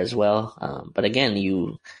good player as well. But again,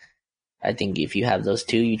 I think if you have those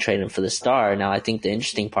two, you trade them for the star. Now, I think the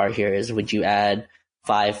interesting part here is, would you add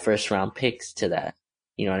 5 first-round picks to that?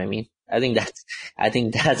 You know what I mean? I think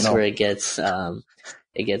that's where it gets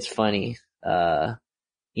funny.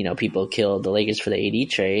 People killed the Lakers for the AD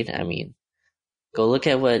trade. I mean, go look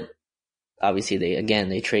at what, obviously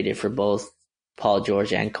they traded for both Paul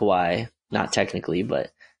George and Kawhi. Not technically,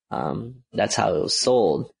 but that's how it was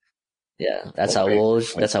sold. Yeah, that's how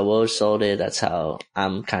Woj sold it. That's how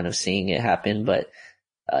I'm kind of seeing it happen. But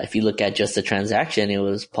if you look at just the transaction, it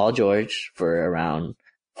was Paul George for around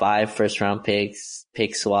 5 first-round picks,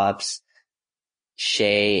 pick swaps,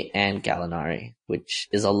 Shea and Gallinari, which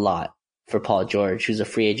is a lot for Paul George, who's a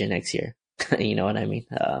free agent next year. You know what I mean?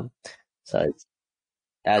 So it's,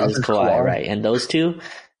 as is Kawhi, right? And those two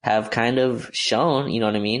have kind of shown, you know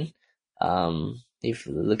what I mean? If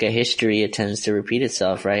you look at history, it tends to repeat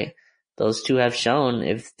itself, right? Those two have shown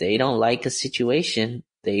if they don't like a situation,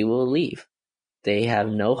 they will leave. They have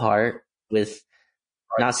no heart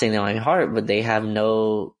not saying they don't have heart, but they have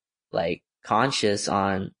no, conscience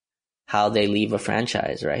on how they leave a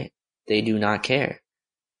franchise, right? They do not care.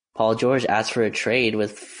 Paul George asked for a trade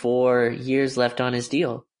with 4 years left on his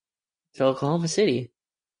deal to Oklahoma City.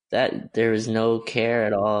 That there is no care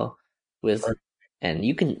at all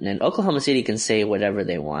and Oklahoma City can say whatever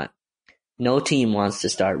they want. No team wants to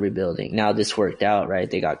start rebuilding. Now this worked out, right?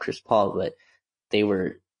 They got Chris Paul, but they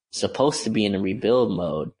were supposed to be in a rebuild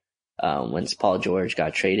mode once Paul George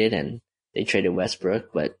got traded, and they traded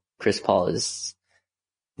Westbrook, but Chris Paul is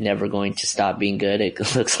never going to stop being good,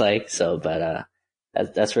 it looks like. So, but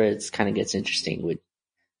that's where it kind of gets interesting with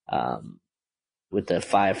the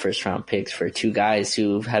 5 first-round picks for 2 guys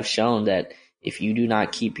who have shown that if you do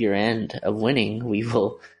not keep your end of winning, we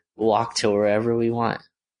will walk to wherever we want.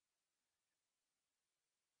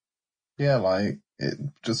 Yeah,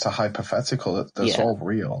 just a hypothetical that's all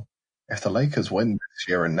real. If the Lakers win this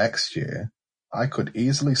year and next year, I could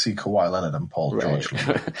easily see Kawhi Leonard and Paul George.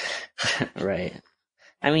 Right.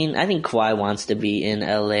 I mean, I think Kawhi wants to be in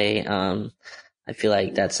LA. I feel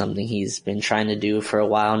like that's something he's been trying to do for a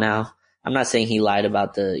while now. I'm not saying he lied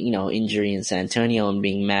about the, injury in San Antonio and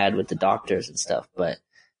being mad with the doctors and stuff, but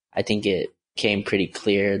I think it came pretty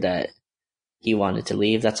clear that he wanted to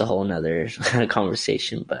leave. That's a whole nother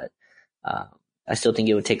conversation, but I still think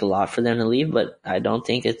it would take a lot for them to leave, but I don't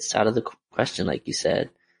think it's out of the question, like you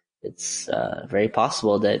said. It's very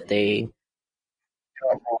possible that they...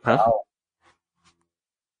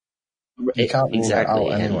 You can't rule that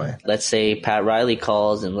out anyway. And let's say Pat Riley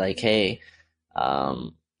calls and hey,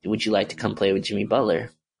 would you like to come play with Jimmy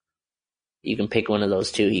Butler? You can pick one of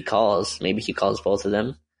those two. He calls. Maybe he calls both of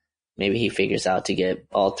them. Maybe he figures out to get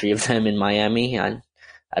all 3 of them in Miami. I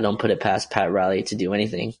don't put it past Pat Riley to do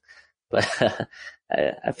anything. But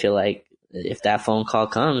I feel like if that phone call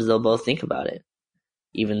comes, they'll both think about it.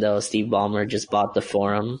 Even though Steve Ballmer just bought the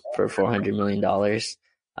Forum for $400 million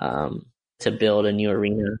to build a new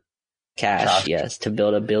arena. Cash, yes, to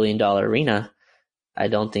build $1 billion arena. I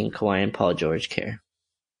don't think Kawhi and Paul George care.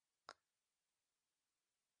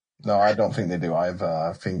 No, I don't think they do either.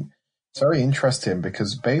 I think it's very interesting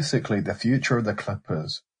because basically the future of the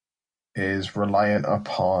Clippers is reliant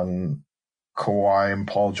upon Kawhi and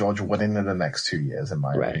Paul George winning in the next 2 years, in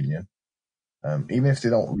my opinion. Even if they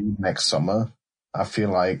don't leave next summer, I feel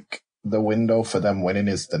like the window for them winning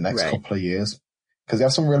is the next couple of years. Because they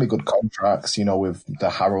have some really good contracts, you know, with the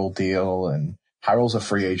Harrell deal, and Harrell's a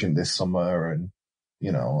free agent this summer, and,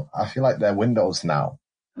 you know, I feel like their window's now.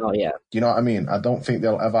 Oh, yeah. Do you know what I mean? I don't think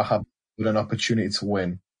they'll ever have an opportunity to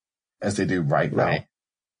win as they do right now.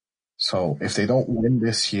 So if they don't win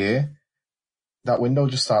this year, that window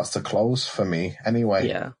just starts to close for me anyway.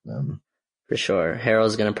 Yeah, for sure.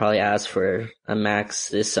 Harrell's going to probably ask for a max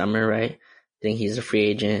this summer, right? I think he's a free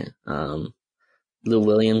agent. Lou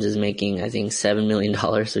Williams is making, I think, $7 million,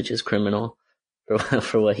 which is criminal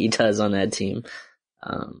for what he does on that team.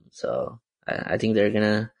 So I think they're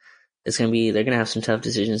going to have some tough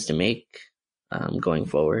decisions to make, going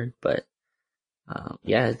forward. But,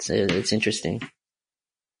 yeah, it's interesting.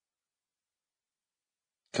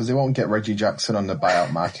 Because they won't get Reggie Jackson on the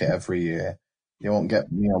buyout market every year. They won't get,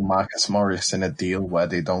 you know, Marcus Morris in a deal where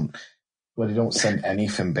they don't send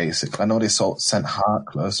anything, basically. I know they sent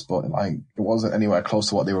Harkless, but like it wasn't anywhere close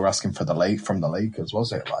to what they were asking for from the Lakers,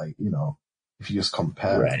 was it? Like, you know, if you just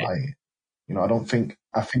compare, like, you know,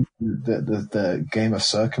 I think the game of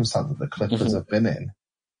circumstance that the Clippers have been in,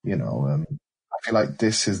 you know, I feel like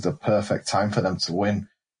this is the perfect time for them to win.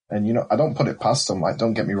 And, you know, I don't put it past them. Like,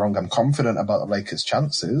 don't get me wrong, I'm confident about the Lakers'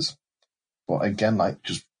 chances. But again, like,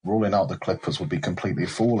 just ruling out the Clippers would be completely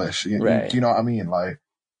foolish. You know what I mean? Like,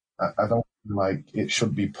 I don't feel like it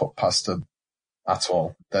should be put past them at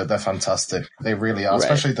all. They're fantastic. They really are,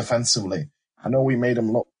 especially defensively. I know we made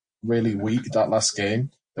them look really weak that last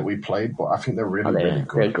game that we played, but I think they're really good.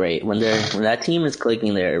 They're great. When that team is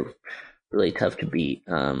clicking, they're really tough to beat.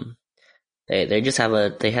 They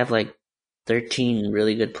have like 13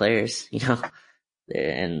 really good players, you know,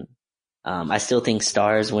 and I still think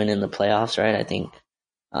stars win in the playoffs, right? I think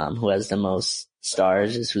who has the most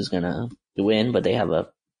stars is who's gonna win, but they have a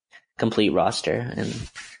complete roster, and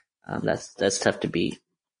that's tough to beat.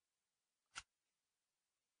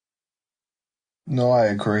 No, I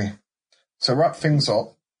agree. So wrap things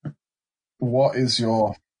up, what is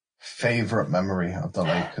your favorite memory of the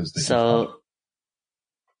Lakers?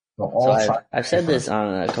 I've said this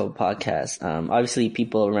on a couple podcasts. Obviously,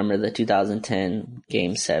 people remember the 2010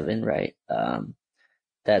 Game 7, right?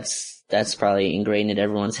 That's probably ingrained in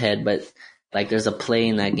everyone's head. But like, there's a play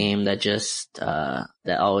in that game that just that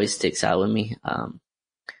always sticks out with me.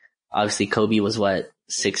 Obviously, Kobe was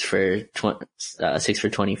 6 for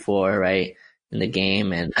 24, right, in the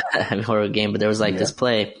game, and I mean, horrible game. But there was this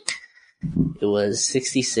play. It was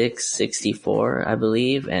 66-64, I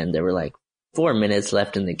believe, and there were like 4 minutes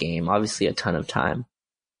left in the game. Obviously a ton of time.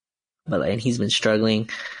 And he's been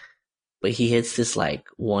struggling. But he hits this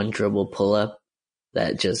one dribble pull up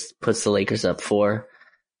that just puts the Lakers up 4.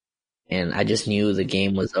 And I just knew the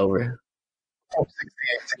game was over. Oh,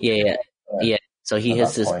 68. Yeah. So he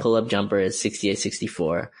hits this pull up jumper at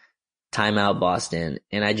 68-64. Timeout Boston.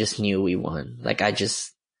 And I just knew we won. I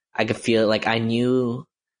could feel it. I knew,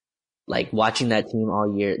 watching that team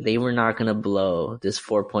all year, they were not going to blow this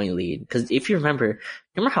 4-point lead. Because if you remember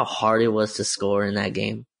how hard it was to score in that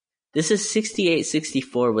game? This is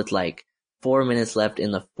 68-64 with 4 minutes left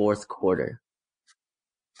in the fourth quarter.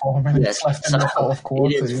 4 minutes left in the fourth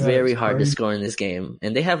quarter. It is very hard to score in this game.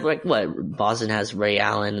 And they have Boston has Ray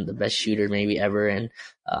Allen, the best shooter maybe ever. And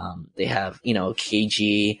they have,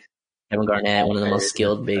 KG, Kevin Garnett, one of the most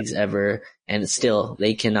skilled bigs ever. And still,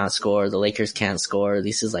 they cannot score. The Lakers can't score.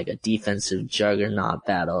 This is a defensive juggernaut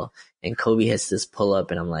battle. And Kobe hits this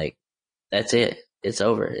pull-up, and I'm like, that's it. It's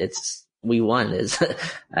over. We won.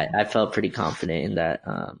 I felt pretty confident in that,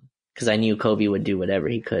 because I knew Kobe would do whatever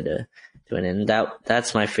he could to win. And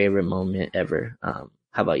that's my favorite moment ever. How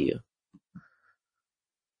about you?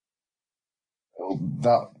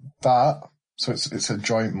 So it's a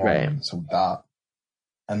joint moment. Right. So that,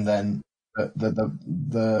 and then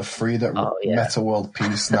the free that Meta World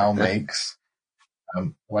Peace now makes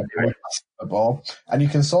when he passes the ball, and you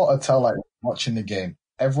can sort of tell watching the game,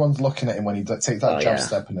 everyone's looking at him when he takes that jab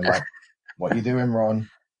step, and they're like, "What are you doing, Ron?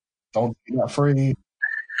 Don't do that free.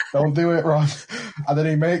 Don't do it, Ron." And then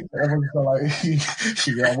he makes it, everyone's like,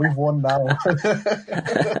 "Yeah, we've won now."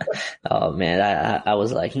 Oh man, I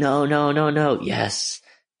was like, no, yes,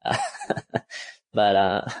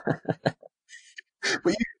 but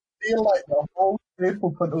feel like the whole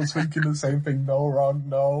Staple Center was thinking the same thing. No, Ron,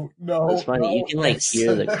 no. It's funny. No, You can like yes.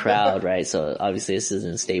 hear the crowd, right? So obviously this is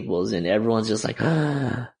in Staples and everyone's just like,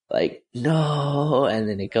 like, no. And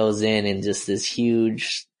then it goes in and just this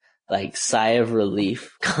huge like sigh of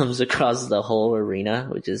relief comes across the whole arena,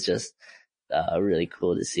 which is just really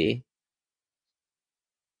cool to see.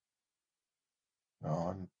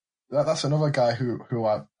 No, that's another guy who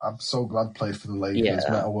I'm so glad played for the Lakers, Yeah.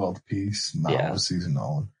 Meta World Peace, now Yeah. season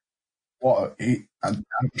on. I'm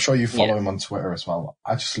sure you follow him on Twitter as well.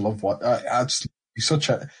 I just love he's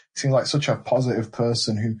seems like such a positive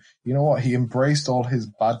person who, you know what, he embraced all his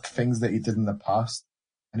bad things that he did in the past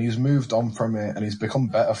and he's moved on from it and he's become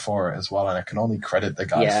better for it as well. And I can only credit the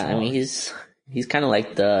guy. Yeah. I mean, he's kind of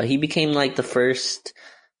like he became like the first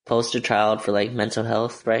poster child for like mental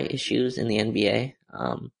health, right, issues in the NBA.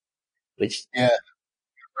 Which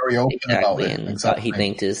very open about it. And exactly. He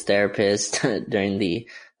thanked his therapist during the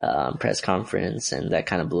press conference, and that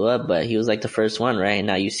kind of blew up. But he was like the first one, right? And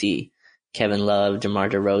now you see Kevin Love, DeMar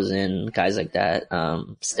DeRozan, guys like that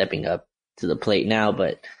stepping up to the plate now.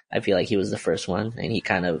 But I feel like he was the first one, and he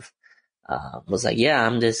kind of was like, "Yeah,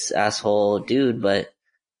 I'm this asshole dude, but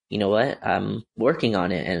you know what? I'm working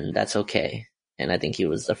on it, and that's okay." And I think he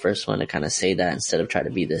was the first one to kind of say that instead of try to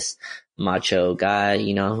be this macho guy,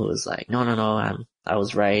 you know, who was like, no, I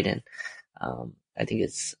was right. And, I think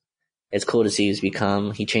it's cool to see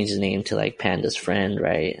he changed his name to like Panda's friend,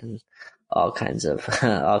 right? And all kinds of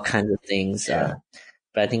things. Yeah.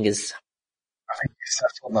 But I think he's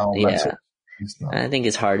settled now. Yeah. I think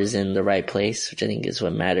his heart is in the right place, which I think is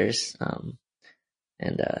what matters.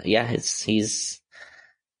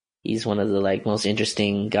 He's one of the like most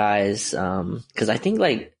interesting guys. Cause I think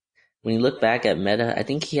like when you look back at Meta, I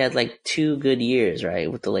think he had like 2 good years,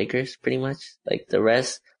 right? With the Lakers, pretty much. Like the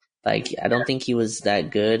rest, like I don't think he was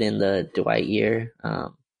that good in the Dwight year.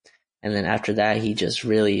 And then after that, he just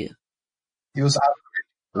really. He was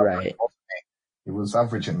average. Right. He was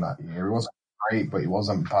average in that year. He wasn't great, but he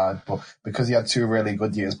wasn't bad. But because he had 2 really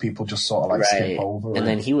good years, people just sort of like skip over. And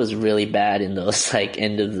then he was really bad in those like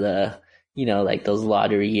end of the, you know, like those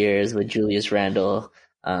lottery years with Julius Randle.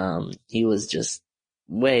 He was just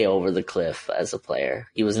way over the cliff as a player.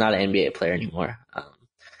 He was not an NBA player anymore.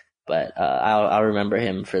 But I'll remember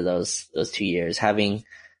him for those 2 years. Having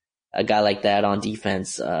a guy like that on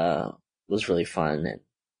defense was really fun, and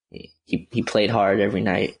he played hard every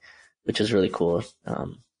night, which was really cool.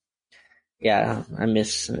 Yeah, I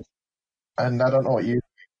miss. And I don't know what his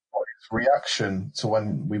reaction to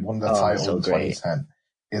when we won the title in 2010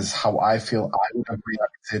 is how I feel I would have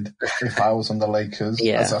reacted if I was on the Lakers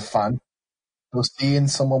as a fan. So seeing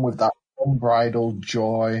someone with that unbridled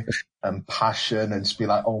joy and passion and just be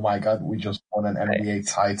like, oh my God, we just won an NBA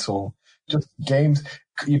title. Just games.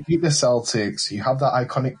 You beat the Celtics. You have that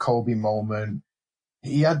iconic Kobe moment.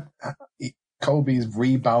 Kobe's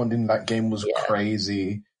rebound in that game was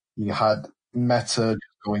crazy. You had Meta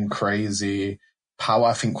going crazy. Power,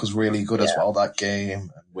 I think, was really good as well that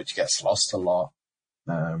game, which gets lost a lot.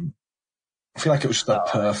 I feel like it was just a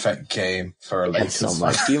perfect game for a Lakers. So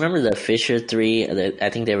much. Do you remember the Fisher 3? I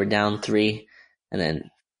think they were down 3, and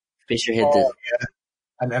then Fisher hit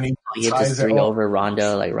and then he hit this 3 over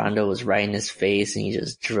Rondo. Like Rondo was right in his face, and he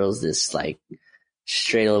just drills this like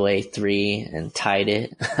straight away 3 and tied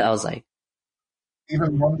it. I was like,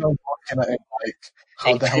 even Rondo looking at it like,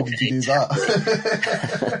 how the hell did you do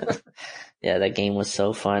that? Yeah, that game was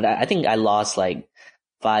so fun. I think I lost like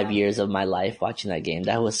 5 years of my life watching that game.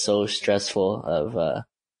 That was so stressful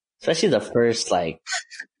especially the first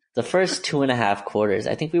 2.5 quarters.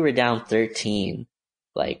 I think we were down 13,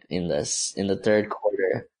 like in the third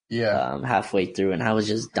quarter. Yeah. Halfway through, and I was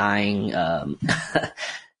just dying,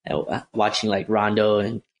 watching like Rondo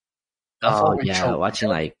and, watching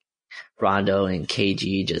like Rondo and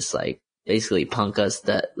KG just like basically punk us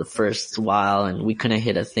the first while, and we couldn't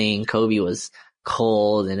hit a thing. Kobe was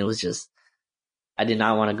cold, and it was just, I did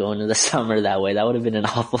not want to go into the summer that way. That would have been an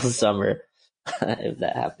awful summer if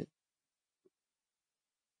that happened.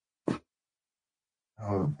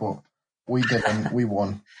 But we didn't. We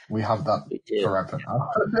won. We have that forever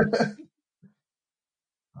now.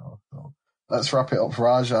 So let's wrap it up,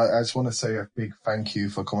 Raj. I just want to say a big thank you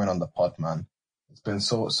for coming on the pod, man. It's been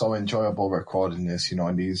so enjoyable recording this,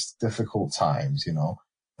 in these difficult times,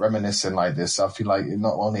 reminiscing like this. I feel like it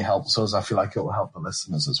not only helps us, I feel like it will help the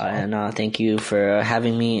listeners as well. And thank you for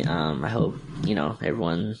having me. I hope,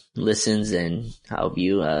 everyone listens, and I hope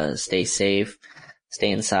you stay safe,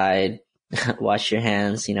 stay inside, wash your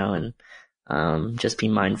hands, and just be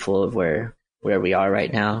mindful of where we are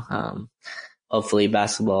right now. Hopefully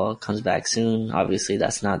basketball comes back soon. Obviously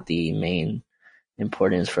that's not the main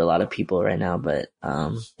importance for a lot of people right now. But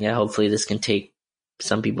yeah, hopefully this can take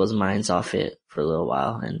some people's minds off it for a little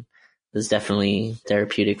while, and it's definitely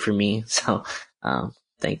therapeutic for me. So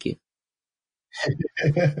thank you.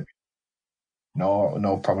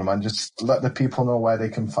 No problem, man. Just let the people know where they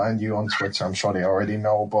can find you on Twitter. I'm sure they already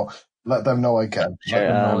know, but let them know again. Sure. Let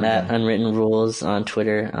them know At again. Unwritten Rules on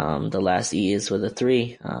Twitter. The last E is with a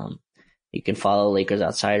 3. You can follow Lakers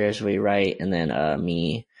Outsiders, where we write, and then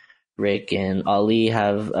me, Rick, and Ali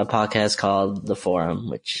have a podcast called The Forum,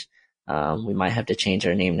 which we might have to change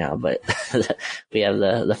our name now, but we have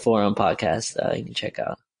the Forum podcast you can check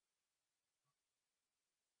out.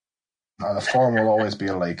 The Forum will always be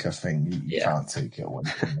a Laker thing. You can't take it away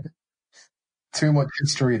from it. Too much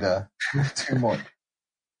history there. Too much.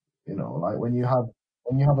 You know, like when you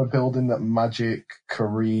have a building that Magic,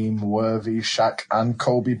 Kareem, Worthy, Shaq, and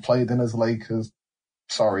Kobe played in as Lakers.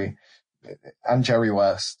 Sorry. And Jerry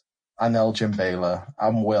West, and Elgin Baylor,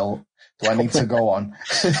 and Will. Do I need to go on?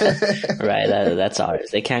 Right, that's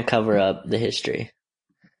ours. They can't cover up the history.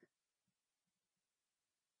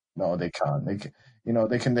 No, they can't. They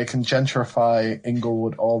can gentrify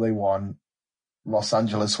Inglewood all they want. Los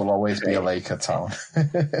Angeles will always be a Laker town.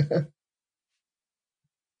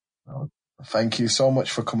 Thank you so much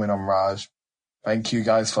for coming on, Raj. Thank you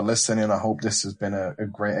guys for listening. I hope this has been a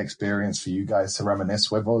great experience for you guys to reminisce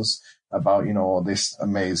with us about, this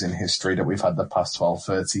amazing history that we've had the past 12,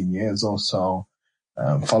 13 years or so.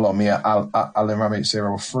 Follow me at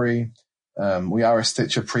AlanRamage03. We are a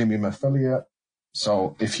Stitcher Premium affiliate.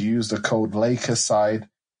 So if you use the code LakersSide,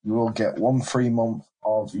 you will get 1 free month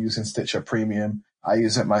of using Stitcher Premium. I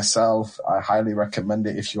use it myself. I highly recommend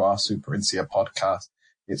it if you are super into your podcast.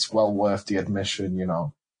 It's well worth the admission,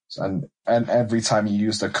 And every time you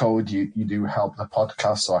use the code, you do help the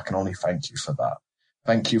podcast. So I can only thank you for that.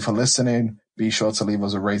 Thank you for listening. Be sure to leave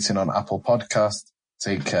us a rating on Apple Podcasts.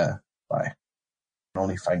 Take care. Bye.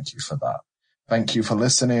 Only thank you for that. Thank you for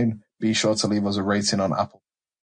listening. Be sure to leave us a rating on Apple